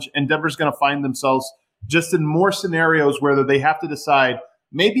challenge, and Denver's going to find themselves just in more scenarios where they have to decide,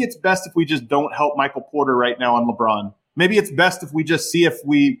 maybe it's best if we just don't help Michael Porter right now on LeBron. Maybe it's best if we just see if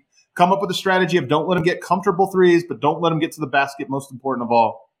we come up with a strategy of don't let him get comfortable threes, but don't let him get to the basket, most important of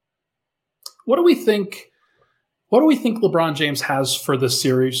all. What do we think LeBron James has for this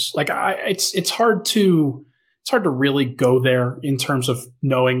series? Like, it's hard to really go there in terms of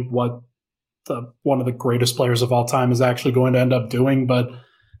knowing what one of the greatest players of all time is actually going to end up doing. But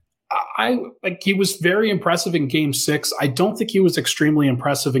he was very impressive in Game 6. I don't think he was extremely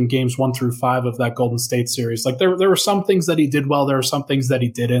impressive in Games 1 through 5 of that Golden State series. Like there were some things that he did well. There are some things that he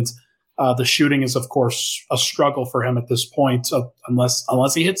didn't. The shooting is, of course, a struggle for him at this point,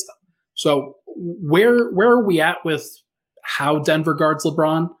 unless he hits them. So where are we at with how Denver guards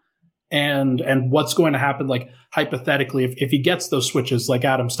LeBron and what's going to happen? Like hypothetically, if he gets those switches like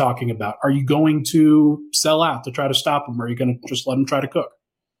Adam's talking about, are you going to sell out to try to stop him, or are you going to just let him try to cook?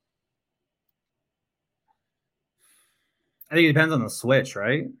 I think it depends on the switch,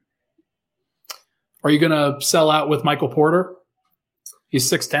 right? Are you going to sell out with Michael Porter? He's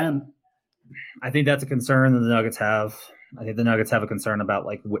 6'10". I think that's a concern that the Nuggets have. I think the Nuggets have a concern about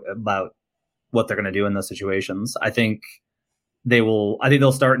about what they're going to do in those situations. I think they'll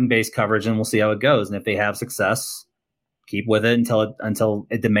start in base coverage and we'll see how it goes. And if they have success, keep with it until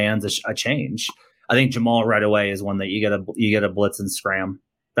it demands a change. I think Jamal right away is one that you get a blitz and scram.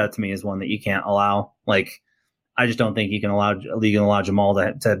 That to me is one that you can't allow. Like, I just don't think you can allow Jamal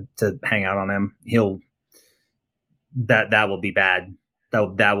to hang out on him. That will be bad.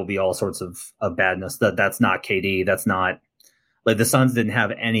 That will be all sorts of badness. That's not KD. That's not like the Suns didn't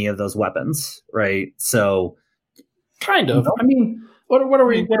have any of those weapons, right? So kind of. I mean, what are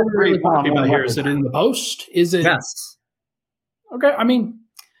we really talking about here? Is it in the post? Is it? Yes. Okay. I mean,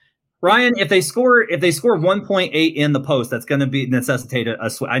 Ryan, if they score 1.8 in the post, that's going to be necessitate a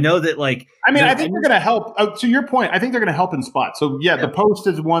switch. I know that, like, I mean, I think they're going to help. To your point, I think they're going to help in spots. So yeah, the post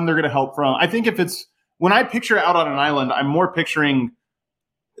is one they're going to help from. I think if it's when I picture out on an island, I'm more picturing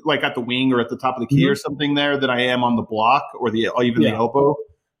like at the wing or at the top of the key or something there than I am on the block or the elbow.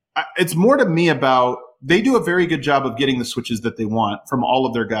 It's more to me about they do a very good job of getting the switches that they want from all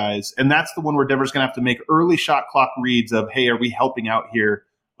of their guys, and that's the one where Denver's going to have to make early shot clock reads of, hey, are we helping out here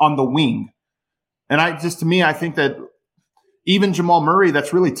on the wing? And I think that even Jamal Murray,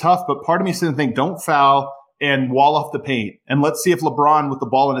 that's really tough. But part of me is going to think, don't foul and wall off the paint, and let's see if LeBron with the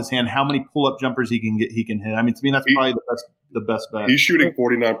ball in his hand, how many pull-up jumpers he can hit. I mean, to me, that's probably the best bet. He's shooting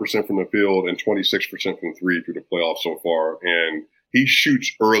 49% from the field and 26% from three through the playoffs so far, and he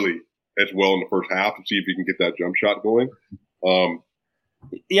shoots early as well in the first half to see if he can get that jump shot going. I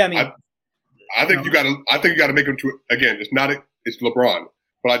think you got to make him to again. It's LeBron.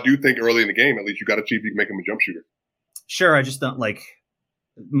 But I do think early in the game, at least, you got to see if you can make him a jump shooter. Sure, I just don't like.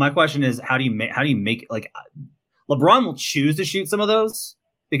 My question is, how do you make like LeBron will choose to shoot some of those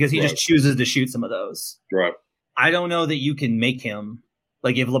because he just chooses to shoot some of those. Right. I don't know that you can make him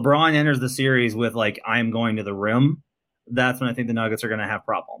like if LeBron enters the series with like I'm going to the rim. That's when I think the Nuggets are going to have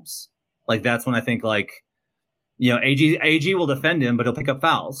problems. Like that's when I think like AG will defend him, but he'll pick up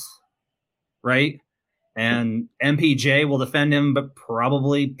fouls, right? And MPJ will defend him, but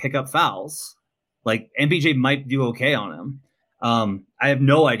probably pick up fouls. Like MPJ might do okay on him. I have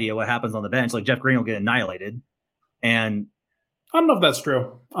no idea what happens on the bench. Like Jeff Green will get annihilated. And I don't know if that's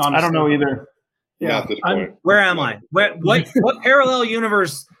true. Honestly. I don't know either. Yeah. Not at this point. Where am I? What parallel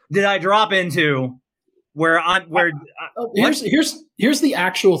universe did I drop into? Here's the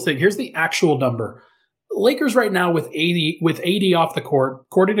actual thing. Here's the actual number. Lakers right now with 80 off the court,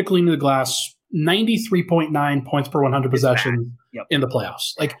 according to Cleaning the Glass, 93.9 points per 100 possessions in the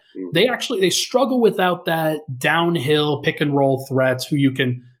playoffs. Like they struggle without that downhill pick and roll threats who you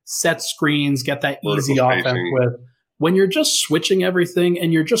can set screens, get that easy offense with. When you're just switching everything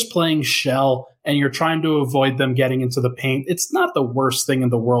and you're just playing shell and you're trying to avoid them getting into the paint, it's not the worst thing in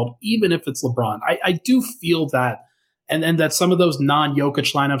the world, even if it's LeBron. I do feel that. And that some of those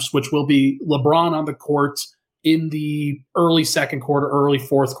non-Jokic lineups, which will be LeBron on the court in the early second quarter, early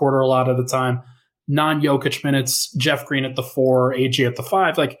fourth quarter a lot of the time, non-Jokic minutes, Jeff Green at the 4, AG at the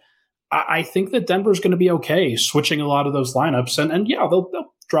 5. Like, I think that Denver's going to be okay switching a lot of those lineups. And yeah, they'll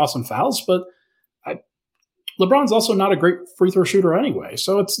draw some fouls, but LeBron's also not a great free throw shooter anyway,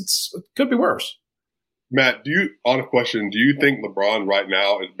 so it could be worse. Matt, on a question, do you think LeBron right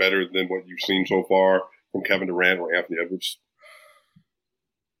now is better than what you've seen so far from Kevin Durant or Anthony Edwards?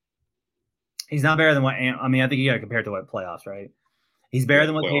 He's not better than what I think you got to compare it to what playoffs, right? He's better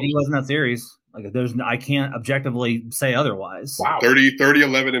than what KD was in that series. Like I can't objectively say otherwise. Wow. 30,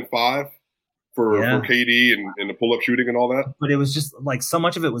 11, and 5 for KD and the pull-up shooting and all that. But it was just like so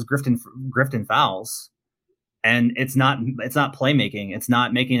much of it was Grifton fouls. And it's not playmaking. It's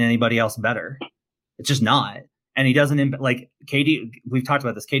not making anybody else better. It's just not. And he doesn't like KD. We've talked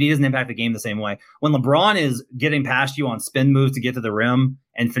about this. KD doesn't impact the game the same way. When LeBron is getting past you on spin moves to get to the rim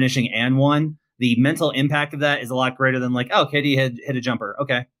and finishing and one, the mental impact of that is a lot greater than like, oh, KD hit a jumper.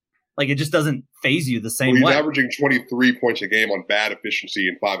 Okay. Like it just doesn't phase you the same way. He's averaging 23 points a game on bad efficiency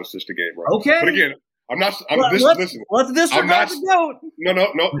and 5 assists a game, right? Okay. But again, listen. Let's disregard the note.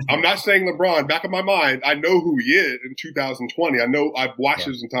 No. I'm not saying LeBron. Back of my mind, I know who he is in 2020. I know I've watched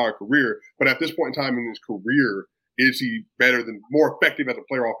his entire career. But at this point in time in his career, is he more effective as a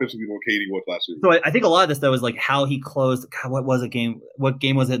player offensively than what KD was last season? So I think a lot of this though is like how he closed. God, what was it game? What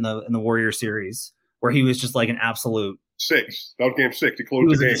game was it in the Warriors series where he was just like an absolute 6? That was game 6. He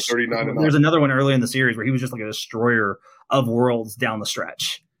closed the game 39-9. There's another one early in the series where he was just like a destroyer of worlds down the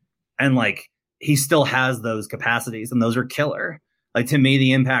stretch, and like. He still has those capacities, and those are killer. Like to me,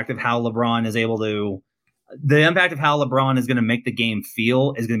 the impact of how LeBron is going to make the game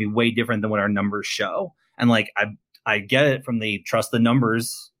feel is going to be way different than what our numbers show. And like I get it from the trust the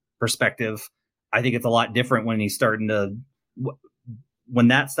numbers perspective. I think it's a lot different when he's starting to when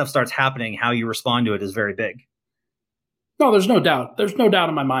that stuff starts happening. How you respond to it is very big. No, there's no doubt. There's no doubt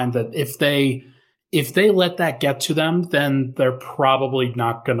in my mind that if they let that get to them, then they're probably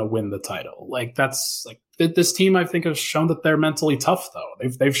not going to win the title. Like that's like this team, I think, has shown that they're mentally tough. Though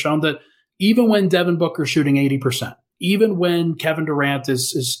they've shown that even when Devin Booker's shooting 80%, even when Kevin Durant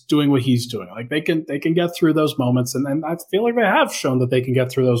is doing what he's doing, like they can get through those moments. And I feel like they have shown that they can get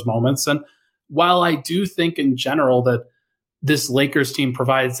through those moments. And while I do think in general that this Lakers team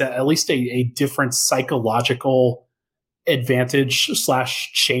provides at least a different psychological advantage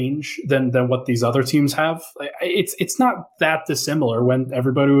 / change than what these other teams have. It's not that dissimilar when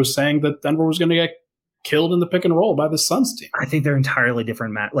everybody was saying that Denver was going to get killed in the pick and roll by the Suns team. I think they're entirely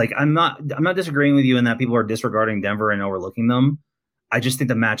different, Matt. Like I'm not disagreeing with you in that people are disregarding Denver and overlooking them. I just think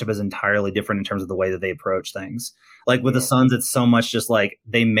the matchup is entirely different in terms of the way that they approach things. Like with the Suns, it's so much just like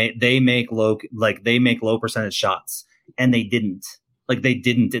they make low percentage shots, and they didn't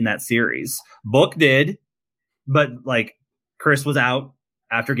in that series. Book did. But like Chris was out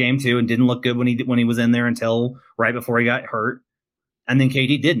after game 2 and didn't look good when he was in there until right before he got hurt. And then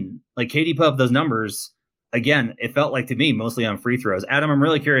KD didn't. Like KD put up those numbers again. It felt like to me mostly on free throws. Adam, I'm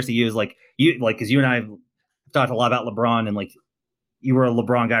really curious to use because you and I have talked a lot about LeBron and like you were a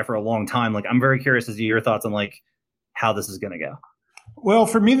LeBron guy for a long time. Like I'm very curious as to your thoughts on like how this is going to go. Well,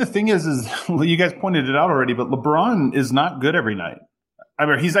 for me, the thing is you guys pointed it out already, but LeBron is not good every night.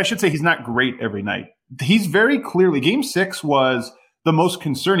 I should say he's not great every night. He's very clearly, game 6 was the most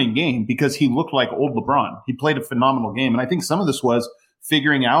concerning game because he looked like old LeBron. He played a phenomenal game. And I think some of this was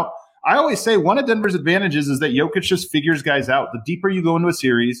figuring out. I always say one of Denver's advantages is that Jokic just figures guys out. The deeper you go into a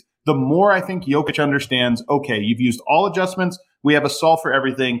series, the more I think Jokic understands, okay, you've used all adjustments. We have a solve for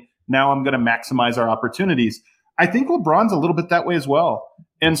everything. Now I'm going to maximize our opportunities. I think LeBron's a little bit that way as well.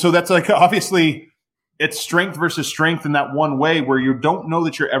 And so that's like obviously it's strength versus strength in that one way where you don't know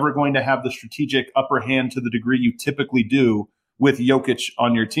that you're ever going to have the strategic upper hand to the degree you typically do with Jokic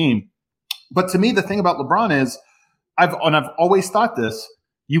on your team. But to me, the thing about LeBron is I've always thought this,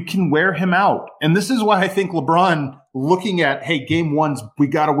 you can wear him out. And this is why I think LeBron looking at, hey, game 1's, we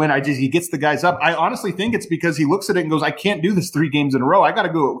got to win. He gets the guys up. I honestly think it's because he looks at it and goes, I can't do this 3 games in a row. I got to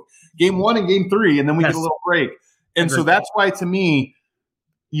go game 1 and game 3, and then we get a little break. And so that's why, to me,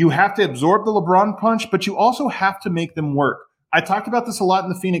 you have to absorb the LeBron punch, but you also have to make them work. I talked about this a lot in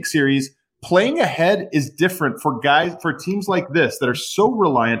the Phoenix series. playing ahead is different for teams like this that are so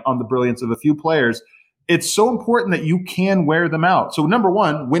reliant on the brilliance of a few players. It's so important that you can wear them out. So number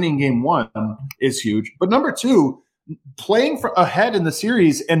one, winning game one is huge. But number two, playing ahead in the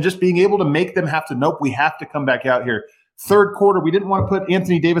series and just being able to make them have to, nope, we have to come back out here. Third quarter, we didn't want to put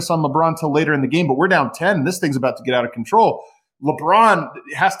Anthony Davis on LeBron till later in the game, but we're down 10. This thing's about to get out of control. LeBron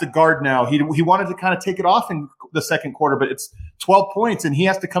has to guard now. He wanted to kind of take it off in the second quarter, but it's 12 points, and he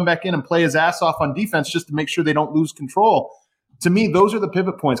has to come back in and play his ass off on defense just to make sure they don't lose control. To me, those are the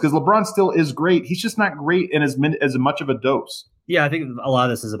pivot points because LeBron still is great. He's just not great in as much of a dose. Yeah, I think a lot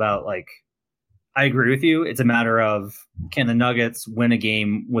of this is about, like, I agree with you. It's a matter of, can the Nuggets win a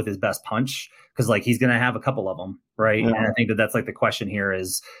game with his best punch? Because, like, he's going to have a couple of them, right? Yeah. And I think that's like the question here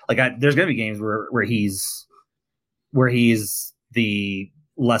is, like, there's going to be games where he's the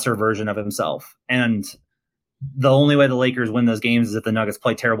lesser version of himself, and the only way the Lakers win those games is if the Nuggets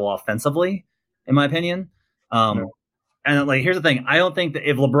play terrible offensively, in my opinion. And, like, here's the thing. I don't think that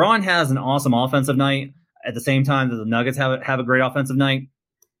if LeBron has an awesome offensive night at the same time that the Nuggets have a great offensive night,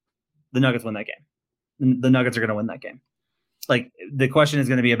 the Nuggets win that game. The Nuggets are going to win that game. Like, the question is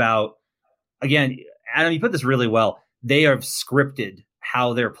going to be about, again, Adam, you put this really well. They have scripted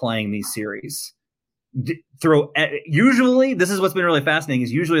how they're playing these series. Usually, this is what's been really fascinating,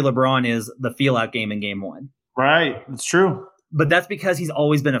 is usually LeBron is the feel-out game in game one. Right. It's true. But that's because he's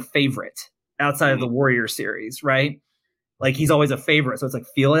always been a favorite outside of the Warriors series, right? Like, he's always a favorite. So it's like,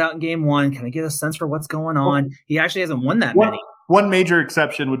 feel it out in game one. Can I get a sense for what's going on? He actually hasn't won that many. One major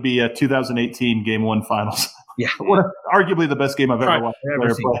exception would be 2018 Game 1 Finals. Yeah. Arguably the best game I've ever watched.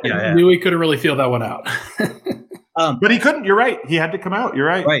 I knew he couldn't really feel that one out. But he couldn't. You're right. He had to come out. You're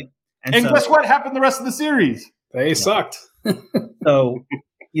right. Right. And guess what happened the rest of the series? They sucked. So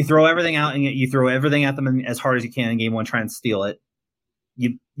you throw everything out and you throw everything at them as hard as you can in game one, try and steal it.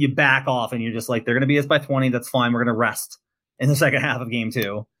 You back off and you're just like, they're going to beat us by 20. That's fine. We're going to rest in the second half of game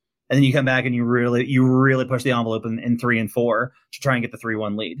two. And then you come back and you really push the envelope in 3 and 4 to try and get the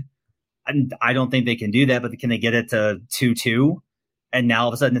 3-1 lead. And I don't think they can do that, but can they get it to 2-2? And now all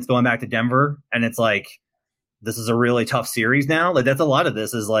of a sudden it's going back to Denver, and it's like, this is a really tough series now. Like, that's a lot of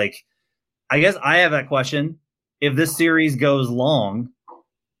this is like, I guess I have that question. If this series goes long,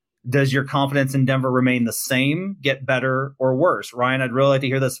 does your confidence in Denver remain the same, get better, or worse? Ryan, I'd really like to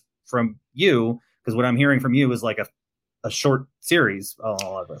hear this from you, because what I'm hearing from you is like a short series on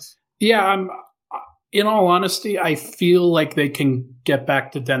all of this. Yeah, in all honesty, I feel like they can get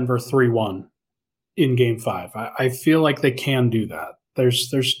back to Denver 3-1 in game 5. I feel like they can do that.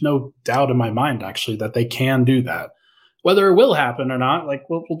 There's no doubt in my mind, actually, that they can do that. Whether it will happen or not, like,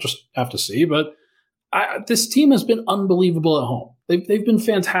 we'll just have to see. But this team has been unbelievable at home. They've been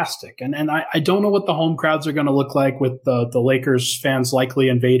fantastic. And I don't know what the home crowds are going to look like with the Lakers fans likely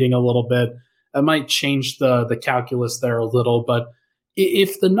invading a little bit. That might change the calculus there a little. But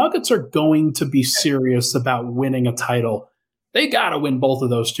if the Nuggets are going to be serious about winning a title, they got to win both of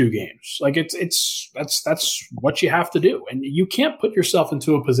those 2 games. Like, that's what you have to do. And you can't put yourself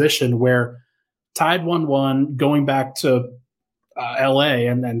into a position where tied 1-1, going back to LA,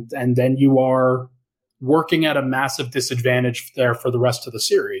 and then you are working at a massive disadvantage there for the rest of the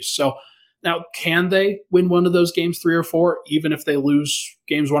series. So now, can they win one of those games 3 or 4, even if they lose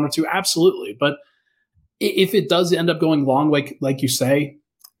games 1 or 2? Absolutely. But if it does end up going long, like you say,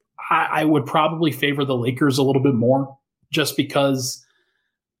 I would probably favor the Lakers a little bit more, just because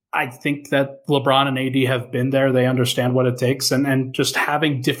I think that LeBron and AD have been there. They understand what it takes. And just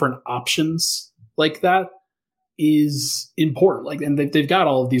having different options like that is important. Like, and they've got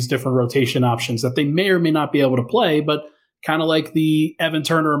all of these different rotation options that they may or may not be able to play, but kind of like the Evan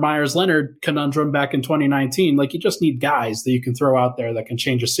Turner or Myers Leonard conundrum back in 2019. Like, you just need guys that you can throw out there that can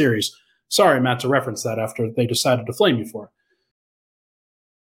change a series. Sorry, Matt, to reference that after they decided to flame you for it.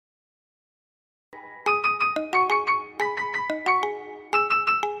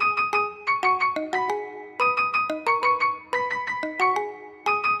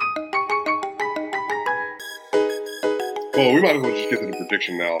 Well, we might as well just get to the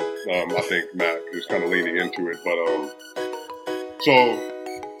prediction now. I think Matt is kind of leaning into it. But so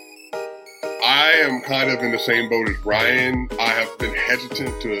I am kind of in the same boat as Ryan. I have been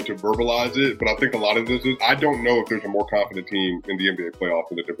hesitant to verbalize it, but I think a lot of this is, I don't know if there's a more confident team in the NBA playoffs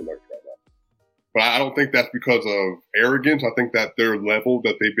than the Denver Nuggets right now. But I don't think that's because of arrogance. I think that their level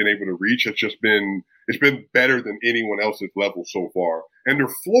that they've been able to reach has just been, it's been better than anyone else's level so far. And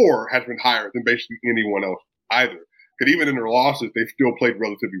their floor has been higher than basically anyone else either. Because even in their losses, they've still played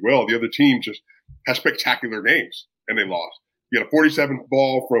relatively well. The other team just has spectacular games, and they lost. You had a 47th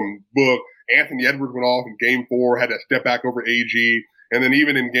ball from Book. Anthony Edwards went off in game 4, had that step back over AG. And then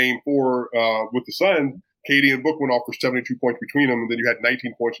even in game 4 with the Suns, KD and Book went off for 72 points between them, and then you had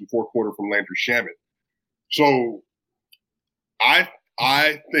 19 points in fourth quarter from Landry Shamet. So I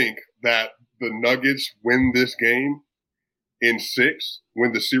think that the Nuggets win this game in 6,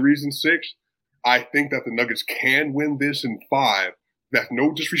 win the series in 6. I think that the Nuggets can win this in 5. That's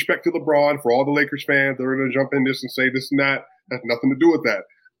no disrespect to LeBron. For all the Lakers fans, they're going to jump in this and say this and that. Has nothing to do with that.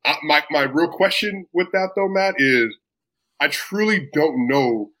 My real question with that, though, Matt, is I truly don't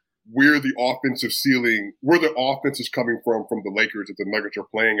know where the offensive ceiling, where the offense is coming from the Lakers if the Nuggets are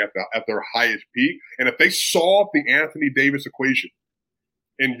playing at their highest peak. And if they solve the Anthony Davis equation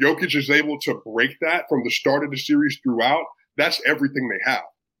and Jokic is able to break that from the start of the series throughout, that's everything they have.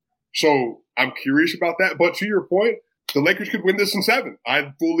 So I'm curious about that. But to your point, the Lakers could win this in 7.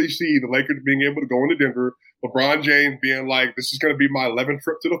 I fully see the Lakers being able to go into Denver, LeBron James being like, this is going to be my 11th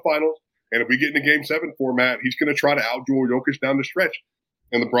trip to the finals. And if we get in the game 7 format, he's going to try to outduel Jokic down the stretch.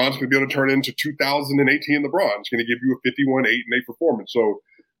 And LeBron's going to be able to turn into 2018 LeBron. It's going to give you a 51-8-8 performance. So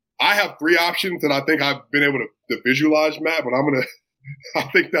I have 3 options that I think I've been able to visualize, Matt, but I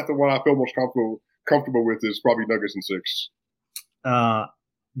think that the one I feel most comfortable with is probably Nuggets in 6.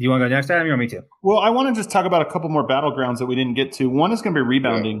 Do you want to go next, Adam? You want me to? Well, I want to just talk about a couple more battlegrounds that we didn't get to. One is going to be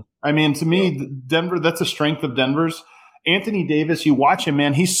rebounding. Yeah. I mean, to me, Denver, that's a strength of Denver's. Anthony Davis, you watch him,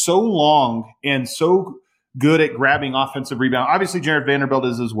 man, he's so long and so good at grabbing offensive rebound. Obviously, Jared Vanderbilt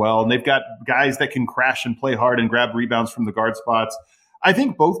is as well, and they've got guys that can crash and play hard and grab rebounds from the guard spots. I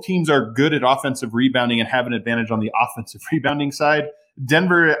think both teams are good at offensive rebounding and have an advantage on the offensive rebounding side.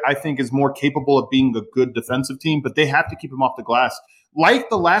 Denver, I think, is more capable of being a good defensive team, but they have to keep him off the glass. Like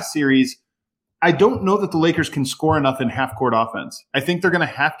the last series, I don't know that the Lakers can score enough in half-court offense. I think they're going to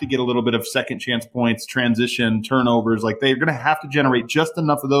have to get a little bit of second-chance points, transition, turnovers. Like they're going to have to generate just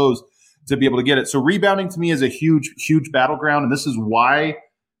enough of those to be able to get it. So rebounding to me is a huge, huge battleground, and this is why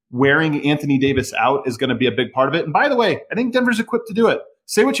wearing Anthony Davis out is going to be a big part of it. And by the way, I think Denver's equipped to do it.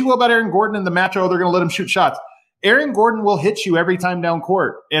 Say what you will about Aaron Gordon in the match. Oh, they're going to let him shoot shots. Aaron Gordon will hit you every time down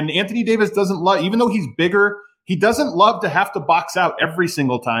court. And Anthony Davis doesn't love, even though he's bigger, he doesn't love to have to box out every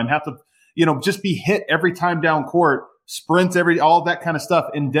single time, have to, just be hit every time down court, sprint all that kind of stuff.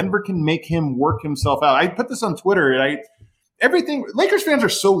 And Denver can make him work himself out. I put this on Twitter, and everything, Lakers fans are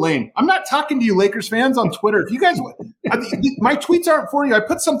so lame. I'm not talking to you Lakers fans on Twitter. If you guys, my tweets aren't for you. I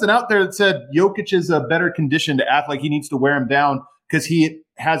put something out there that said Jokic is a better condition to act like he needs to wear him down because he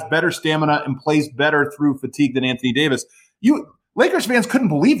has better stamina and plays better through fatigue than Anthony Davis. Lakers fans couldn't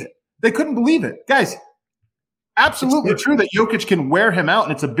believe it. They couldn't believe it. Guys, absolutely true that Jokic can wear him out,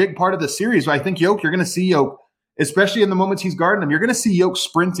 and it's a big part of the series. But I think you're going to see Jokic, especially in the moments he's guarding him, you're going to see Jokic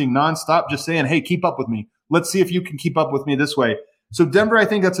sprinting nonstop, just saying, hey, keep up with me. Let's see if you can keep up with me this way. So Denver, I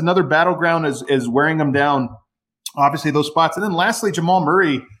think that's another battleground is wearing them down, obviously, those spots. And then lastly, Jamal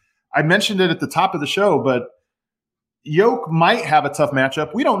Murray, I mentioned it at the top of the show, but Jokic might have a tough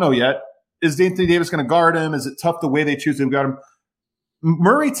matchup. We don't know yet. Is Anthony Davis going to guard him? Is it tough the way they choose to guard him?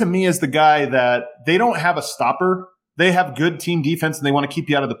 Murray, to me, is the guy that they don't have a stopper. They have good team defense, and they want to keep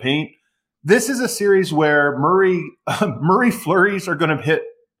you out of the paint. This is a series where Murray flurries are going to hit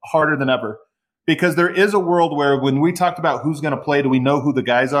harder than ever because there is a world where when we talked about who's going to play, do we know who the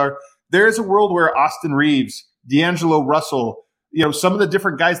guys are? There is a world where Austin Reeves, D'Angelo Russell, some of the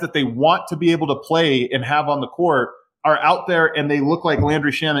different guys that they want to be able to play and have on the court are out there, and they look like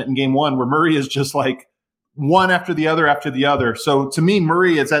Landry Shamet in game 1, where Murray is just like one after the other. So to me,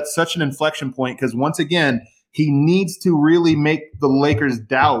 Murray is at such an inflection point because once again, he needs to really make the Lakers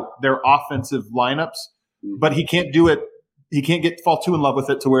doubt their offensive lineups, but he can't do it. He can't fall too in love with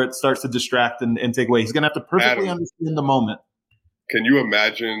it to where it starts to distract and take away. He's going to have to perfectly understand the moment. Can you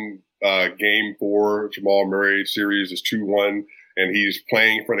imagine game 4 Jamal Murray series is 2-1 and he's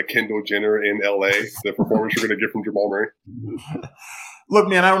playing in front of Kendall Jenner in LA? The performance you're going to get from Jamal Murray? Look,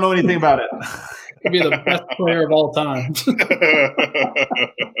 man, I don't know anything about it. He'd be the best player of all time.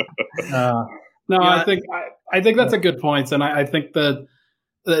 I think that's a good point, and I think that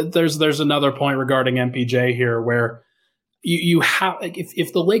there's another point regarding MPJ here where you have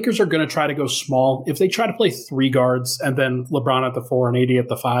if the Lakers are going to try to go small, if they try to play 3 guards and then LeBron at the 4 and AD at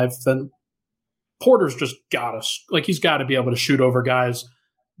the 5, then Porter's just he's got to be able to shoot over guys,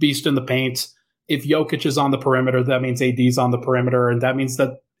 beast in the paint. If Jokic is on the perimeter, that means AD's on the perimeter, and that means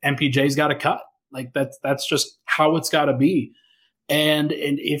that MPJ's got to cut. Like that's just how it's got to be. And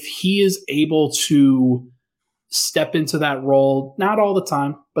if he is able to step into that role, not all the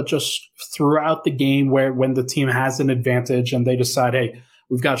time, but just throughout the game when the team has an advantage and they decide, hey,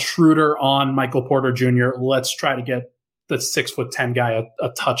 we've got Schroeder on Michael Porter Jr., let's try to get the 6'10" guy a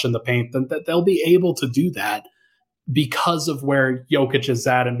touch in the paint, then they'll be able to do that. because of where Jokić is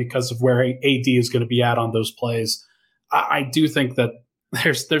at and because of where AD is going to be at on those plays, I do think that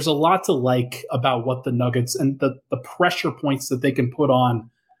there's a lot to like about what the Nuggets and the pressure points that they can put on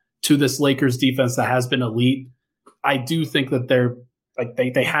to this Lakers defense that has been elite. I do think that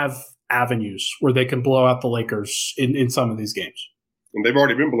they have avenues where they can blow out the Lakers in some of these games. And they've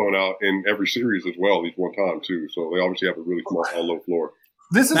already been blown out in every series as well, at least one time too. So they obviously have a really small, low floor.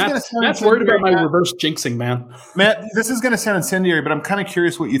 This is going to sound Matt's worried about my reverse jinxing, man. Matt, this is going to sound incendiary, but I'm kind of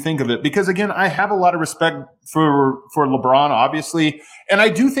curious what you think of it. Because, again, I have a lot of respect for LeBron, obviously. And I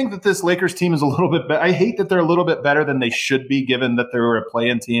do think that this Lakers team is a little bit better. I hate that they're a little bit better than they should be, given that they're a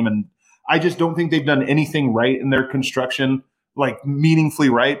play-in team. And I just don't think they've done anything right in their construction, like meaningfully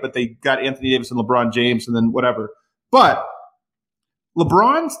right. But they got Anthony Davis and LeBron James and then whatever. But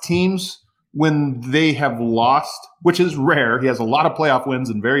LeBron's teams, when they have lost, which is rare, he has a lot of playoff wins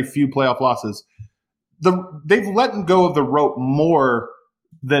and very few playoff losses, they've let go of the rope more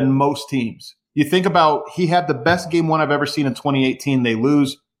than most teams. You think about, he had the best game one I've ever seen in 2018. They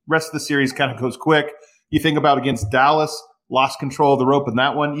lose. Rest of the series kind of goes quick. You think about against Dallas, lost control of the rope in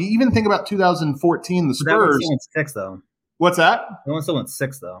that one. You even think about 2014, the Spurs. That one still went 6, though. What's that? That one still went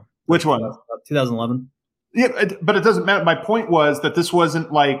 6, though. Which one? 2011. Yeah, but it doesn't matter. My point was that this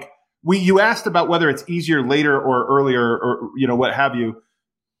wasn't like, you asked about whether it's easier later or earlier or, what have you.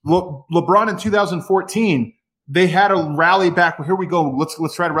 LeBron in 2014, they had a rally back. Here we go.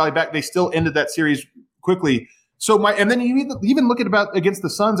 Let's try to rally back. They still ended that series quickly. And then you even look at about against the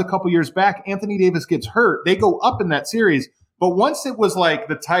Suns a couple years back, Anthony Davis gets hurt. They go up in that series. But once it was like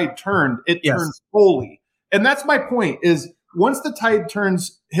the tide turned, it turns wholly. And that's my point is once the tide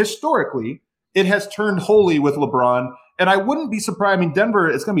turns historically, it has turned wholly with LeBron. And I wouldn't be surprised. I mean, Denver,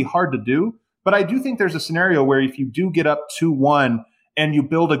 it's going to be hard to do. But I do think there's a scenario where if you do get up 2-1 and you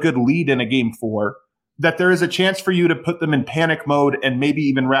build a good lead in a game 4, that there is a chance for you to put them in panic mode and maybe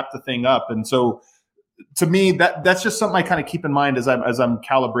even wrap the thing up. And so to me, that's just something I kind of keep in mind as I'm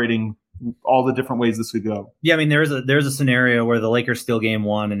calibrating all the different ways this could go. Yeah, I mean, there's a scenario where the Lakers steal game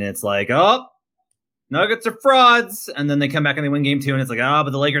 1 and it's like, oh, Nuggets are frauds. And then they come back and they win game 2 and it's like, but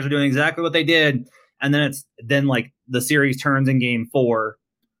the Lakers are doing exactly what they did. And then like the series turns in game 4.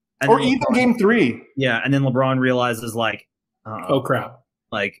 Or even game 3. Yeah. And then LeBron realizes like, oh crap.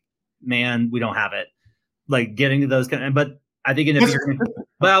 Like, man, we don't have it. Like getting to those but I think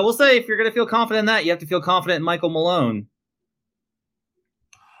but I will say if you're going to feel confident in that, you have to feel confident in Michael Malone.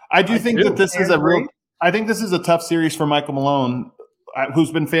 I think that this is I think this is a tough series for Michael Malone,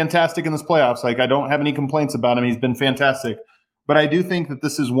 who's been fantastic in this playoffs. Like I don't have any complaints about him. He's been fantastic. But I do think that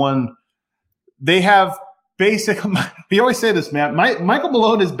this is one they have basic. We always say this, man. Michael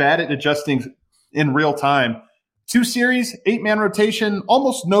Malone is bad at adjusting in real time. 2 series, 8-man rotation,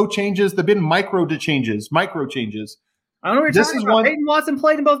 almost no changes. There've been micro changes. I don't know what you're talking about. Peyton Watson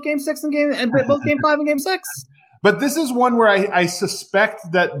played in both game 6 and both game 5 and game 6. But this is one where I suspect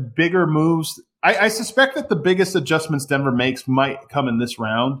that bigger moves. I suspect that the biggest adjustments Denver makes might come in this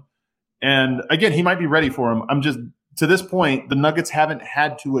round. And again, he might be ready for him. I'm just. To this point, the Nuggets haven't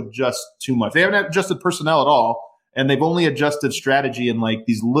had to adjust too much. They haven't adjusted personnel at all, and they've only adjusted strategy in like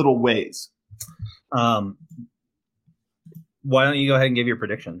these little ways. Why don't you go ahead and give your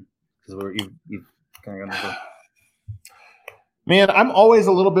prediction? Because you've kind of gone. Man, I'm always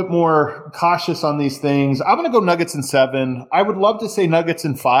a little bit more cautious on these things. I'm going to go Nuggets in 7. I would love to say Nuggets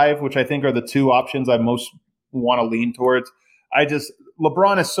in 5, which I think are the 2 options I most want to lean towards.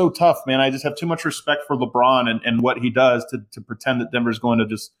 LeBron is so tough, man. I just have too much respect for LeBron and what he does to pretend that Denver's going to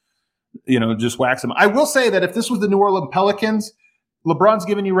just wax him. I will say that if this was the New Orleans Pelicans, LeBron's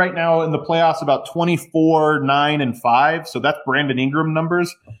giving you right now in the playoffs about 24, 9, and 5. So that's Brandon Ingram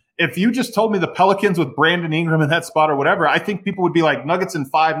numbers. If you just told me the Pelicans with Brandon Ingram in that spot or whatever, I think people would be like Nuggets in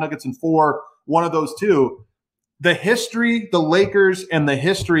 5, Nuggets in 4, one of those 2. The history, the Lakers, and the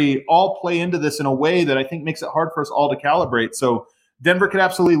history all play into this in a way that I think makes it hard for us all to calibrate. So Denver could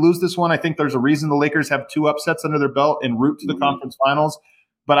absolutely lose this one. I think there's a reason the Lakers have 2 upsets under their belt en route to the conference finals.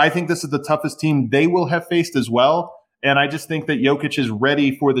 But I think this is the toughest team they will have faced as well. And I just think that Jokić is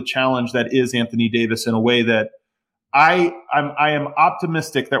ready for the challenge that is Anthony Davis in a way that I am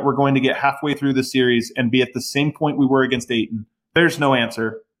optimistic that we're going to get halfway through the series and be at the same point we were against Ayton. There's no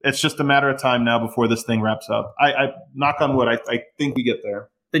answer. It's just a matter of time now before this thing wraps up. I knock on wood. I think we get there.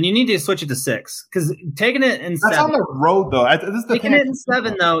 Then you need to switch it to 6 because taking it in 7. That's on the road, though. Taking it in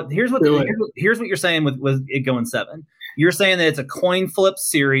 7, though. Here's what you're saying with it going 7. You're saying that it's a coin flip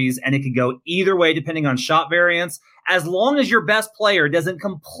series and it could go either way depending on shot variance. As long as your best player doesn't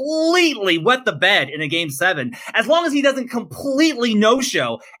completely wet the bed in a game 7, as long as he doesn't completely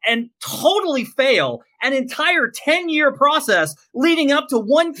no-show and totally fail an entire 10-year process leading up to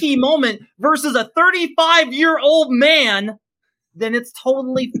one key moment versus a 35-year-old man, then it's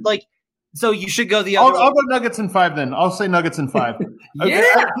totally like, so you should go the other way. I'll go Nuggets in 5 then. I'll say Nuggets in 5.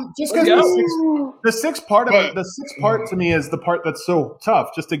 Yeah. Just because the sixth part of it, the sixth part to me is the part that's so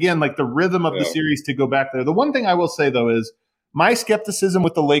tough. Just again, like the rhythm of the series to go back there. The one thing I will say though is my skepticism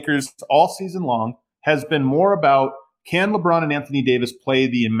with the Lakers all season long has been more about, can LeBron and Anthony Davis play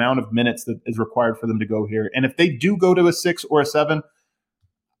the amount of minutes that is required for them to go here? And if they do go to a 6 or a 7,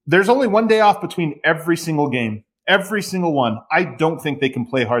 there's only one day off between every single game. Every single one. I don't think they can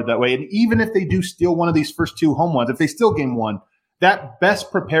play hard that way. And even if they do steal one of these first 2 home ones, if they steal game 1, that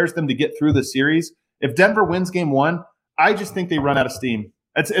best prepares them to get through the series. If Denver wins game 1, I just think they run out of steam.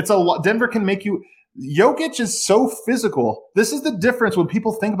 It's a lot. Denver can make you. Jokić is so physical. This is the difference when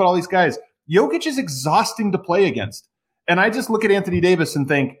people think about all these guys. Jokić is exhausting to play against. And I just look at Anthony Davis and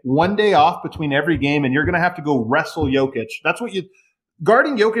think, one day off between every game, and you're going to have to go wrestle Jokić. That's what you.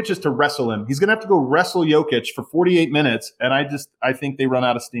 Guarding Jokić is to wrestle him. He's going to have to go wrestle Jokić for 48 minutes, and I think they run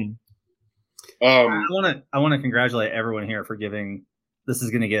out of steam. I want to congratulate everyone here for giving. This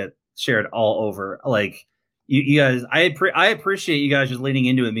is going to get shared all over. Like you guys, I appreciate you guys just leaning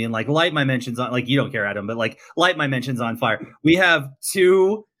into it, being like, light my mentions on. Like you don't care, Adam, but like light my mentions on fire. We have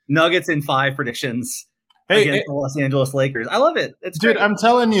 2 Nuggets in 5 predictions against the Los Angeles Lakers. I love it. It's dude. great. I'm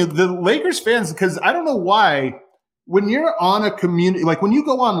telling you, the Lakers fans, because I don't know why. When you're on a community, like when you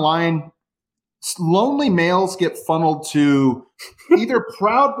go online, lonely males get funneled to either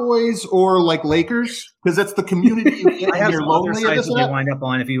Proud Boys or like Lakers because that's the community you get. I have you're some other lonely. sites you wind up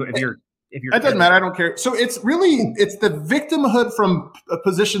on if you're. That doesn't matter. I don't care. So it's the victimhood from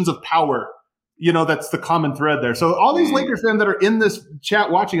positions of power. You know, that's the common thread there. So all these Lakers fans that are in this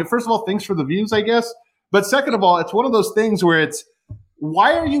chat watching it, first of all, thanks for the views, I guess. But second of all, it's one of those things where it's,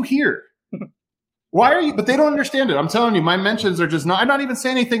 why are you here? Why are you? But they don't understand it. I'm telling you, my mentions are just not. I'm not even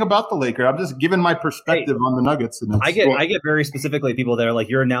saying anything about the Lakers. I'm just giving my perspective on the Nuggets. And I get very specifically people that are like,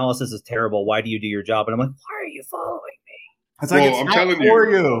 your analysis is terrible. Why do you do your job? And I'm like, why are you following me? It's like, it's not for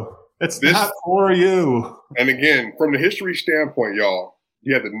you. It's not for you. And again, from the history standpoint, y'all,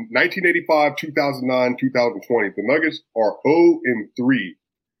 you had the 1985, 2009, 2020. The Nuggets are 0-3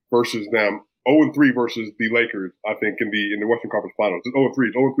 versus them. 0-3 versus the Lakers. I think in the Western Conference Finals. It's 0-3.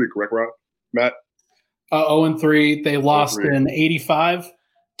 It's 0-3, correct, Rob? Matt? 0-3. They lost in 85,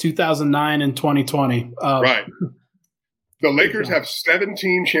 2009, and 2020. Right. The Lakers have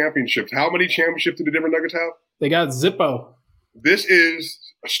 17 championships. How many championships do the Denver Nuggets have? They got Zippo. This is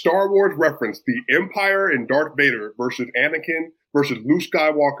a Star Wars reference. The Empire and Darth Vader versus Anakin versus Luke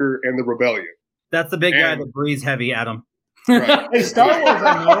Skywalker and the Rebellion. That's the big guy that breathes heavy, Adam. Right. Hey, Star Wars,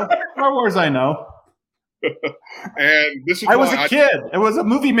 I know. Star Wars, I know. And this is I was a kid. It was a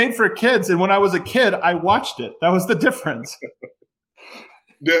movie made for kids, and when I was a kid, I watched it. That was the difference.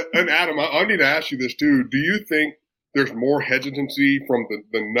 And Adam, I need to ask you this too. Do you think there's more hesitancy from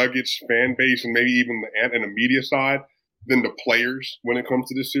the Nuggets fan base and maybe even the media side than the players when it comes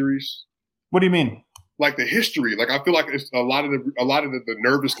to this series? What do you mean? Like the history. Like I feel like it's a lot of the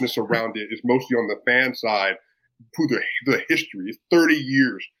nervousness around it is mostly on the fan side. The history is 30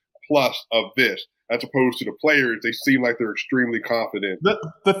 years plus of this. As opposed to the players, they seem like they're extremely confident.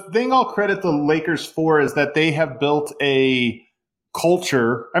 The thing I'll credit the Lakers for is that they have built a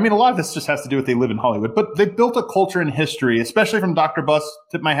culture. I mean, a lot of this just has to do with they live in Hollywood, but they built a culture and history, especially from Dr. Buss.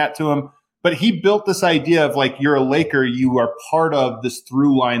 Tip my hat to him. But he built this idea of like, you're a Laker, you are part of this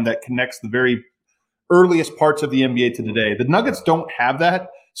through line that connects the very earliest parts of the NBA to today. The Nuggets don't have that.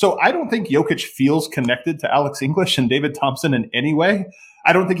 So I don't think Jokić feels connected to Alex English and David Thompson in any way.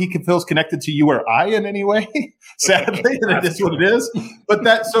 I don't think he feels connected to you or I in any way, sadly, and it is what it is.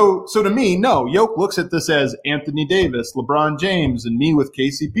 But so to me, no, Jokić looks at this as Anthony Davis, LeBron James, and me with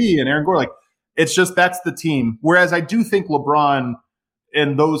KCP and Aaron Gordon. Like, it's just that's the team. Whereas I do think LeBron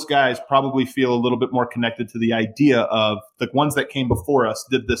and those guys probably feel a little bit more connected to the idea of the ones that came before us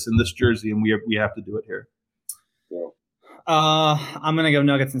did this in this jersey, and we have to do it here. Yeah. I'm going to go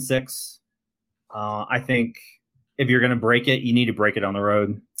Nuggets in 6. I think if you're going to break it, you need to break it on the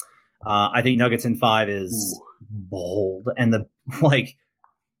road. I think Nuggets in 5 is bold. And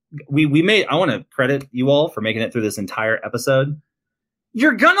we made, I want to credit you all for making it through this entire episode.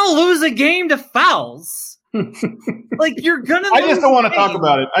 You're going to lose a game to fouls. You're going to I just don't want to talk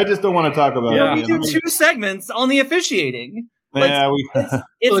about it. Yeah. We do 2 segments on the officiating.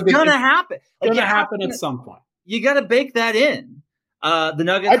 It's going to happen. It's going to happen at some point. You got to bake that in. The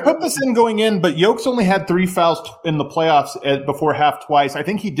Nuggets. I put this in going in, but Jokić only had 3 fouls in the playoffs before half twice. I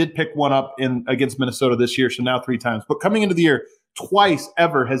think he did pick one up against Minnesota this year, so now 3 times. But coming into the year, twice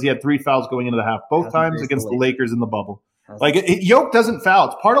ever has he had 3 fouls going into the half, both times against the Lakers in the bubble. Like Jokić doesn't foul.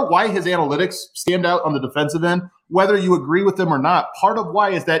 It's part of why his analytics stand out on the defensive end, whether you agree with them or not. Part of why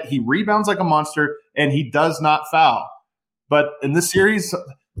is that he rebounds like a monster and he does not foul. But in this series,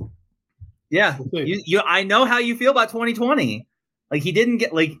 yeah, I know how you feel about 2020. Like he didn't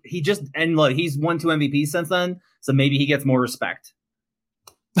get he's won 2 MVPs since then, so maybe he gets more respect.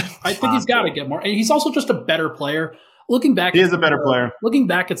 I think he's got to get more, and he's also just a better player. Looking back, he is a better player. Looking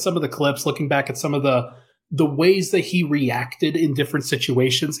back at some of the clips, looking back at some of the ways that he reacted in different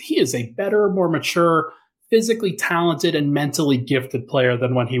situations, he is a better, more mature, physically talented, and mentally gifted player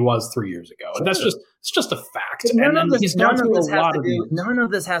than when he was 3 years ago. And it's just a fact. None of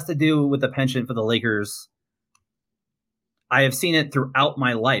this has to do with the penchant for the Lakers. I have seen it throughout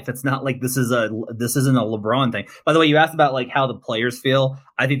my life. It's not like this isn't a LeBron thing. By the way, you asked about like how the players feel.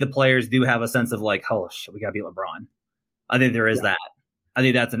 I think the players do have a sense of like, oh shit, we gotta beat LeBron. I think there is that. I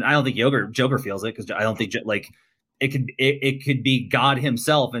think I don't think Joker feels it, because I don't think like it could be God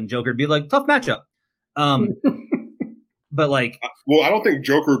himself and Joker would be like, tough matchup. But like, well, I don't think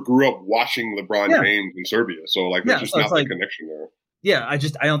Joker grew up watching LeBron James in Serbia, so like there's just not the connection there. Yeah, I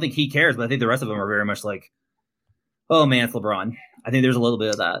don't think he cares, but I think the rest of them are very much like, oh man, it's LeBron. I think there's a little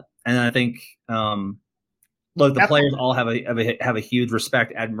bit of that, and I think look, the players all have a huge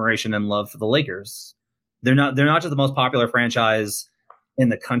respect, admiration, and love for the Lakers. They're not just the most popular franchise in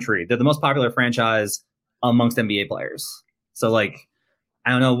the country. They're the most popular franchise amongst NBA players. So like, I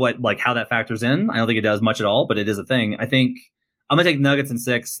don't know how that factors in. I don't think it does much at all, but it is a thing. I think I'm gonna take Nuggets in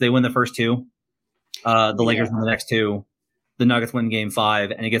 6. They win the first 2. The Lakers win the next 2. The Nuggets win game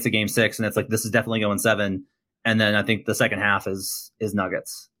 5, and it gets to game 6, and it's like, this is definitely going 7. And then I think the second half is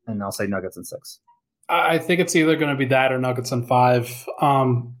Nuggets, and I'll say Nuggets in 6. I think it's either going to be that or Nuggets in 5.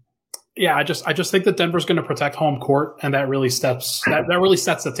 I just think that Denver's going to protect home court, and that really sets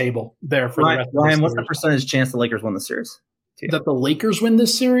the table there for the rest of the series. What's the percentage chance the Lakers win the series? That the Lakers win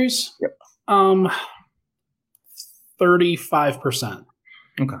this series? Yep. 35%.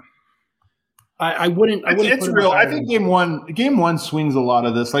 Okay. I wouldn't. It's real. I think game one swings a lot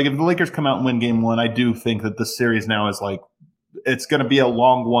of this. Like if the Lakers come out and win game 1, I do think that the series now is like, it's going to be a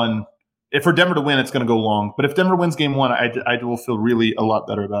long one. If for Denver to win, it's going to go long. But if Denver wins game 1, I will feel really a lot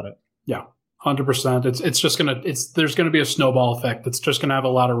better about it. Yeah, 100%. There's going to be a snowball effect. It's just going to have a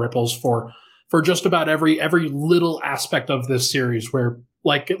lot of ripples for just about every little aspect of this series. Where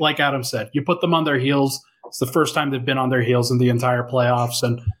like Adam said, you put them on their heels. It's the first time they've been on their heels in the entire playoffs,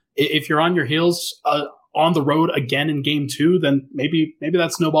 and if you're on your heels on the road again in game 2, then maybe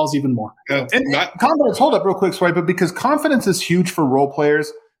that snowballs even more. Confidence, hold up real quick, Swipe, but because confidence is huge for role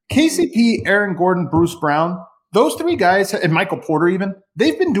players. KCP, Aaron Gordon, Bruce Brown, those 3 guys, and Michael Porter even,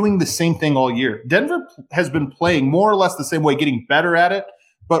 they've been doing the same thing all year. Denver has been playing more or less the same way, getting better at it,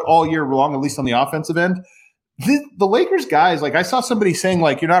 but all year long, at least on the offensive end. The Lakers guys, like I saw somebody saying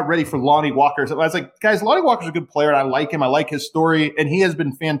like, you're not ready for Lonnie Walker. So I was like, guys, Lonnie Walker's a good player and I like him. I like his story and he has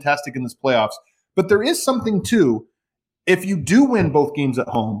been fantastic in this playoffs. But there is something too, if you do win both games at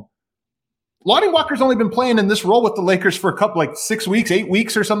home, Lonnie Walker's only been playing in this role with the Lakers for a couple, like 6 weeks, 8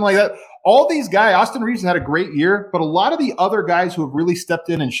 weeks or something like that. All these guys, Austin Reeves has had a great year, but a lot of the other guys who have really stepped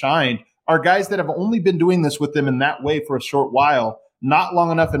in and shined are guys that have only been doing this with them in that way for a short while. Not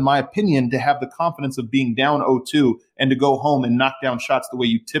long enough, in my opinion, to have the confidence of being down 0-2 and to go home and knock down shots the way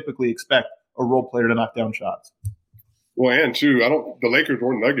you typically expect a role player to knock down shots. Well, and too, the Lakers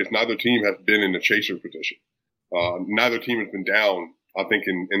or Nuggets, neither team has been in the chaser position. Neither team has been down, I think,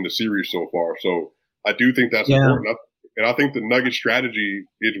 in the series so far. So I do think that's important. And I think the Nuggets strategy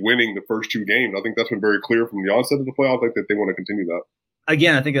is winning the first 2 games. I think that's been very clear from the onset of the playoffs. I think that they want to continue that.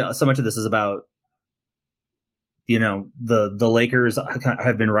 Again, I think so much of this is about, the Lakers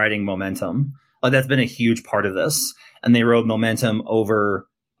have been riding momentum. That's been a huge part of this. And they rode momentum over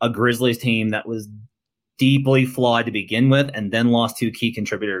a Grizzlies team that was deeply flawed to begin with and then lost 2 key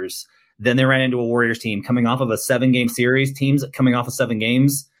contributors. Then they ran into a Warriors team coming off of a 7-game series. Teams coming off of 7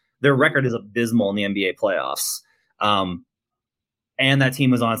 games, their record is abysmal in the NBA playoffs. And that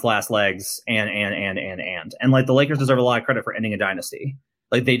team was on its last legs and like the Lakers deserve a lot of credit for ending a dynasty.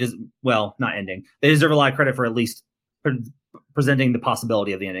 Like they just, well, not ending. They deserve a lot of credit for at least presenting the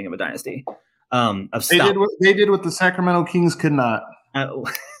possibility of the ending of a dynasty. They did what the Sacramento Kings could not.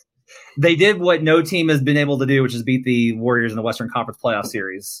 They did what no team has been able to do, which is beat the Warriors in the Western Conference playoff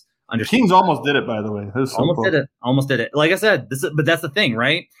series understand. Kings almost did it, by the way. Almost did it. Like I said, but that's the thing,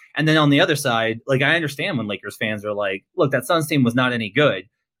 right? And then on the other side, like I understand when Lakers fans are like, "Look, that Suns team was not any good."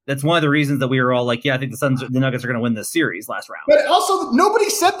 That's one of the reasons that we were all like, "Yeah, I think the Nuggets are going to win this series last round." But also, nobody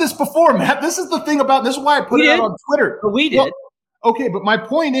said this before, Matt. This is the thing about this is why I put it out on Twitter. But we did. Well, okay, but my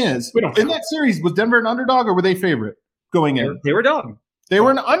point is, in that series, was Denver an underdog or were they favorite going in? They were dog. They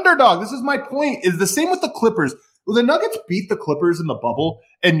were an underdog. This is my point. Is the same with the Clippers. Well, the Nuggets beat the Clippers in the bubble,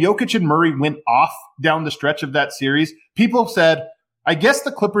 and Jokić and Murray went off down the stretch of that series. People said, I guess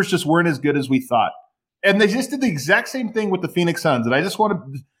the Clippers just weren't as good as we thought. And they just did the exact same thing with the Phoenix Suns. And I just want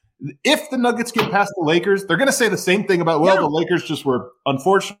to – if the Nuggets get past the Lakers, they're going to say the same thing about, the Lakers just were –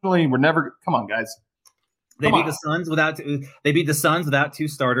 unfortunately, we're never – come on, guys. They beat the Suns without two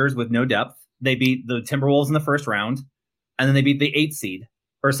starters with no depth. They beat the Timberwolves in the first round, and then they beat the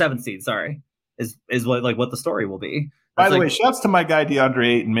 7th seed, sorry. Is what the story will be. By the way, shouts to my guy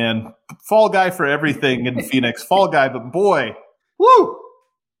DeAndre Ayton, man. Fall guy for everything in Phoenix. Fall guy, but boy, woo!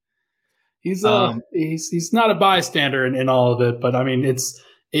 He's not a bystander in all of it, but I mean it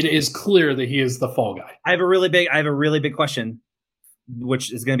is clear that he is the fall guy. I have a really big question,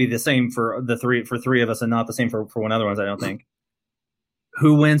 which is going to be the same for three of us and not the same for one other ones, I don't think.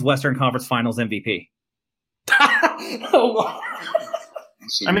 Who wins Western Conference Finals MVP?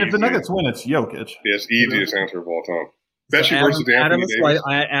 I mean, if the Nuggets win, it's Jokić. Yes, easiest answer of all time. Especially so versus Anthony Davis.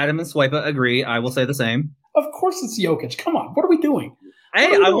 Adam and Swipa agree. I will say the same. Of course it's Jokić. Come on. What are we doing? Hey,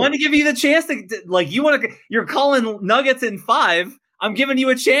 I want to give you the chance to, you're calling Nuggets in 5. I'm giving you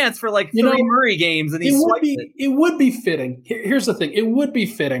a chance for 3 Murray games. And it would be fitting. Here's the thing. It would be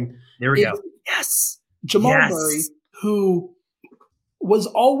fitting. There we go. Yes. Jamal Murray, who was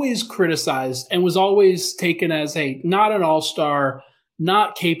always criticized and was always taken as not an all-star,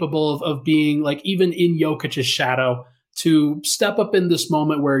 not capable of being even in Jokic's shadow, to step up in this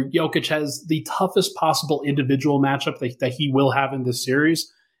moment where Jokić has the toughest possible individual matchup that he will have in this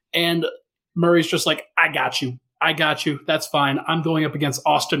series. And Murray's just like, I got you. That's fine. I'm going up against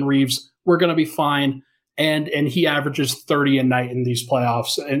Austin Reeves. We're going to be fine. And he averages 30 a night in these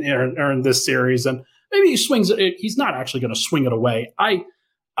playoffs or in this series. And maybe he swings it. He's not actually going to swing it away.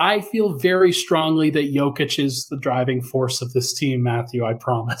 I feel very strongly that Jokić is the driving force of this team, Matthew. I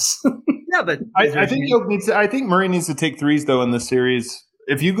promise. Yeah, but I think Murray needs to take threes though in this series.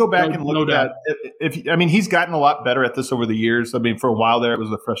 If you go back and look at he's gotten a lot better at this over the years. I mean, for a while there, it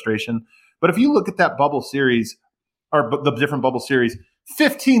was a frustration. But if you look at that bubble series, or the different bubble series,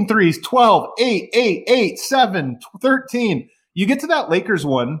 15 threes, 12, 8, 8, 8, 7, 13. You get to that Lakers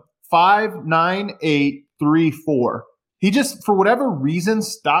one, 5, 9, 8, 3, 4. He just, for whatever reason,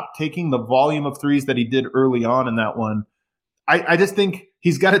 stopped taking the volume of threes that he did early on in that one. I just think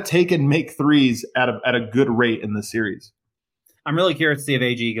he's got to take and make threes at a good rate in this series. I'm really curious to see if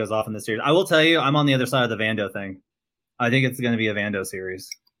AG goes off in this series. I will tell you, I'm on the other side of the Vando thing. I think it's going to be a Vando series.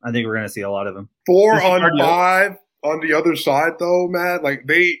 I think we're going to see a lot of them. 4 on 5 on the other side, though, man.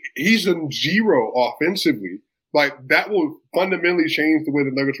 He's in 0 offensively. That will fundamentally change the way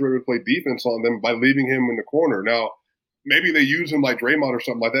the Nuggets are able to play defense on them by leaving him in the corner. Now, maybe they use him like Draymond or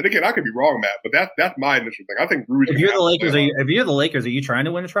something like that. Again, I could be wrong, Matt, but that's my initial thing. I think Ruiz. If you're the Lakers, are you trying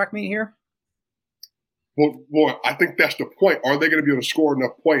to win a track meet here? Well, I think that's the point. Are they going to be able to score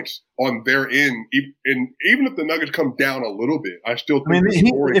enough points on their end? And even if the Nuggets come down a little bit, I still think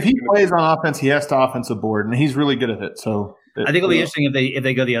if he plays on offense, he has to offensive board, and he's really good at it. So I think it'll be interesting if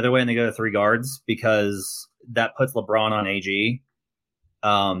they go the other way and they go to 3 guards, because that puts LeBron on AG.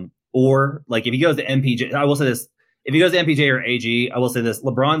 Or if he goes to MPJ, I will say this. If he goes to MPJ or AG, I will say this.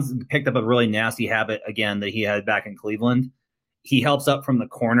 LeBron's picked up a really nasty habit, again, that he had back in Cleveland. He helps up from the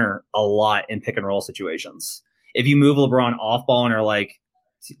corner a lot in pick and roll situations. If you move LeBron off ball and are like,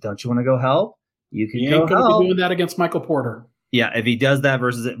 don't you want to go help? You can go help. Be doing that against Michael Porter. Yeah, if he does that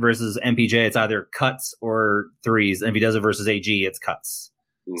versus MPJ, it's either cuts or threes. And if he does it versus AG, it's cuts.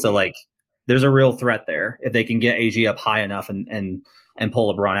 Mm-hmm. So, there's a real threat there if they can get AG up high enough and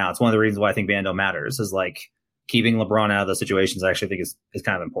pull LeBron out. It's one of the reasons why I think Vando matters, is keeping LeBron out of those situations. I actually think is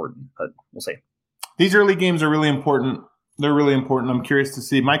kind of important, but we'll see. These early games are really important. They're really important. I'm curious to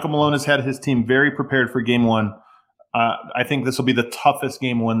see. Michael Malone has had his team very prepared for game 1. I think this will be the toughest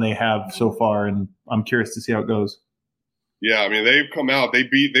game 1 they have so far, and I'm curious to see how it goes. Yeah, I mean, they've come out. They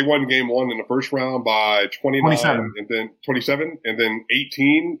won game 1 in the first round by 27, and then 27, and then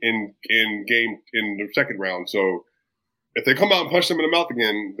 18 in the second round. So if they come out and punch them in the mouth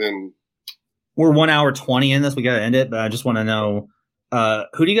again, then we're 1 hour 20 in this. We got to end it, but I just want to know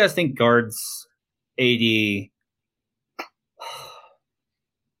who do you guys think guards AD?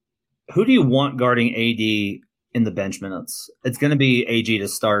 Who do you want guarding AD in the bench minutes? It's going to be AG to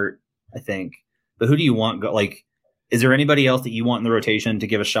start. I think. But who do you want? Like, is there anybody else that you want in the rotation to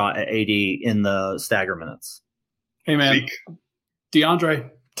give a shot at AD in the stagger minutes? Hey man, Zeke. DeAndre.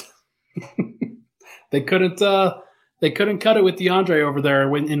 They couldn't cut it with DeAndre over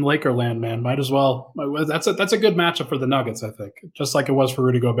there in Lakerland, man. Might as well. That's a good matchup for the Nuggets, I think. Just like it was for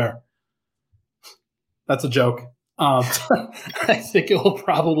Rudy Gobert. That's a joke. I think it will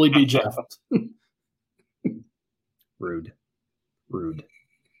probably be Jeff. Rude.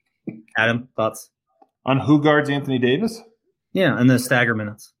 Adam, thoughts? On who guards Anthony Davis? Yeah, and the stagger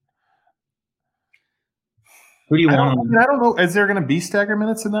minutes. Who do you want? I don't know. Is there going to be stagger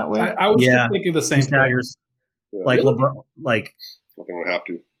minutes in that way? I was just thinking the same staggers. Yeah. Like LeBron, like I think we'll have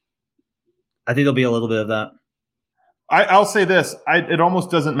to. I think there'll be a little bit of that. I'll say this: it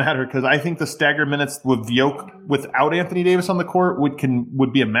almost doesn't matter because I think the stagger minutes with Jokic without Anthony Davis on the court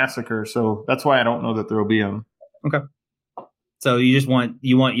would be a massacre. So that's why I don't know that there will be them. Okay. So you want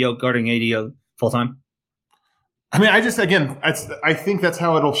Jokic guarding AD full time? I mean, I think that's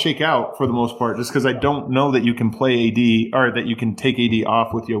how it'll shake out for the most part, just because I don't know that you can play AD or that you can take AD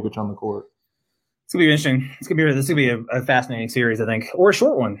off with Jokic on the court. It's gonna be interesting. This could be a fascinating series, I think, or a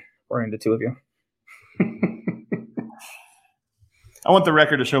short one, according to two of you. I want the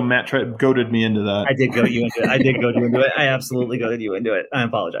record to show Matt goaded me into that. I did goad you into it. I absolutely goaded you into it. I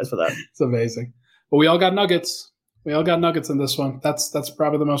apologize for that. It's amazing. But we all got Nuggets. We all got Nuggets in this one. That's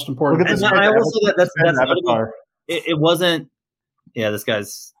probably the most important. Look at this. I will say that's it wasn't. Yeah, this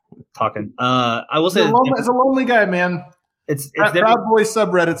guy's talking. I will say it's a lonely guy, man. It's Proud Boy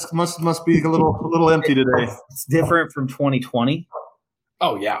subreddits must be a little empty today. It's different from 2020.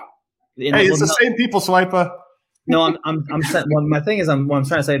 Oh yeah. Hey, it's the same people, Swipa. No, I'm well, my thing is what I'm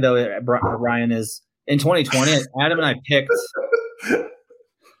trying to say though, Ryan, is in 2020, Adam and I picked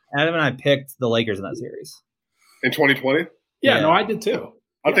the Lakers in that series. In 2020? Yeah, no, I did too.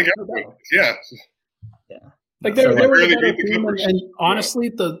 I think everybody. Yeah. Like they were the better team, and honestly,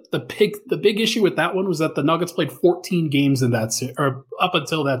 the big issue with that one was that the Nuggets played 14 games in that or up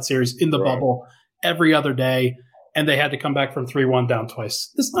until that series in the bubble every other day, and they had to come back from 3-1 down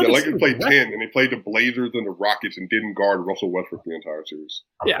twice. The Lakers played 10, and they played the Blazers and the Rockets, and didn't guard Russell Westbrook the entire series.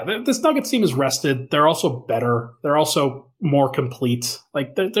 Yeah, this Nuggets team is rested. They're also better. They're also more complete.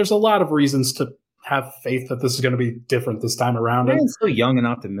 Like there's a lot of reasons to have faith that this is going to be different this time around. I'm so young and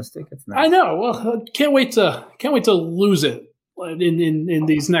optimistic. It's nice. I know. Well, can't wait to lose it in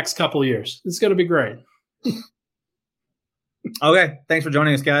these next couple of years. It's going to be great. Okay, thanks for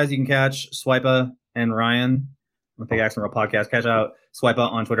joining us, guys. You can catch Swipa and Ryan on the Big Accent Real Podcast. Catch out Swipa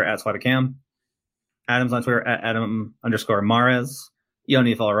on Twitter at SwipaCam. Adam's on Twitter at Adam_Mares. You don't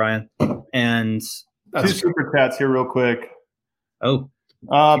need to follow Ryan. And two super chats here real quick. Oh.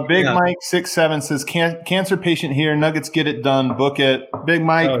 Big Mike 67 says cancer patient here. Nuggets get it done. Book it. Big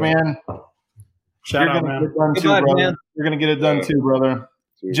Mike, man. Shout out, man. You're gonna get it done too, brother.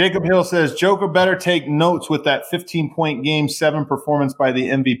 Jacob Hill says Joker better take notes with that 15-point Game 7 performance by the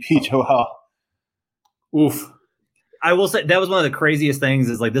MVP, Joel. Oof. I will say that was one of the craziest things.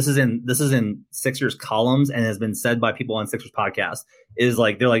 Is like this is in Sixers columns and has been said by people on Sixers podcast. Is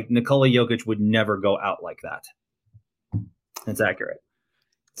like they're like Nikola Jokić would never go out like that. It's accurate.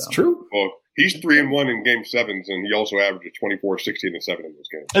 It's true. Well, he's 3-1 in Game 7s, and he also averaged 24, 16, and 7 in those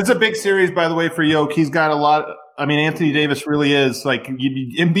games. It's a big series, by the way, for Jokic. He's got a lot. I mean, Anthony Davis really is like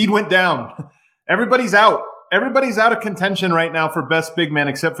Embiid went down. Everybody's out. Everybody's out of contention right now for best big man,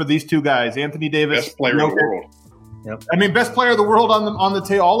 except for these two guys, Anthony Davis, best player in the world. Yep. I mean, best player of the world on the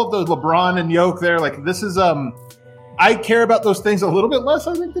table. All of those LeBron and Jokic there. Like this is I care about those things a little bit less,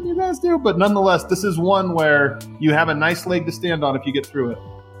 I think, than you guys do. But nonetheless, this is one where you have a nice leg to stand on if you get through it.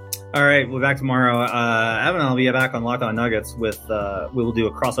 All right, we'll be back tomorrow. Evan and I'll be back on Locked On Nuggets with we will do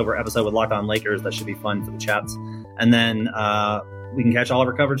a crossover episode with Locked On Lakers. That should be fun for the chats. And then we can catch all of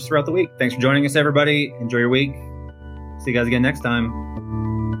our coverage throughout the week. Thanks for joining us, everybody. Enjoy your week. See you guys again next time.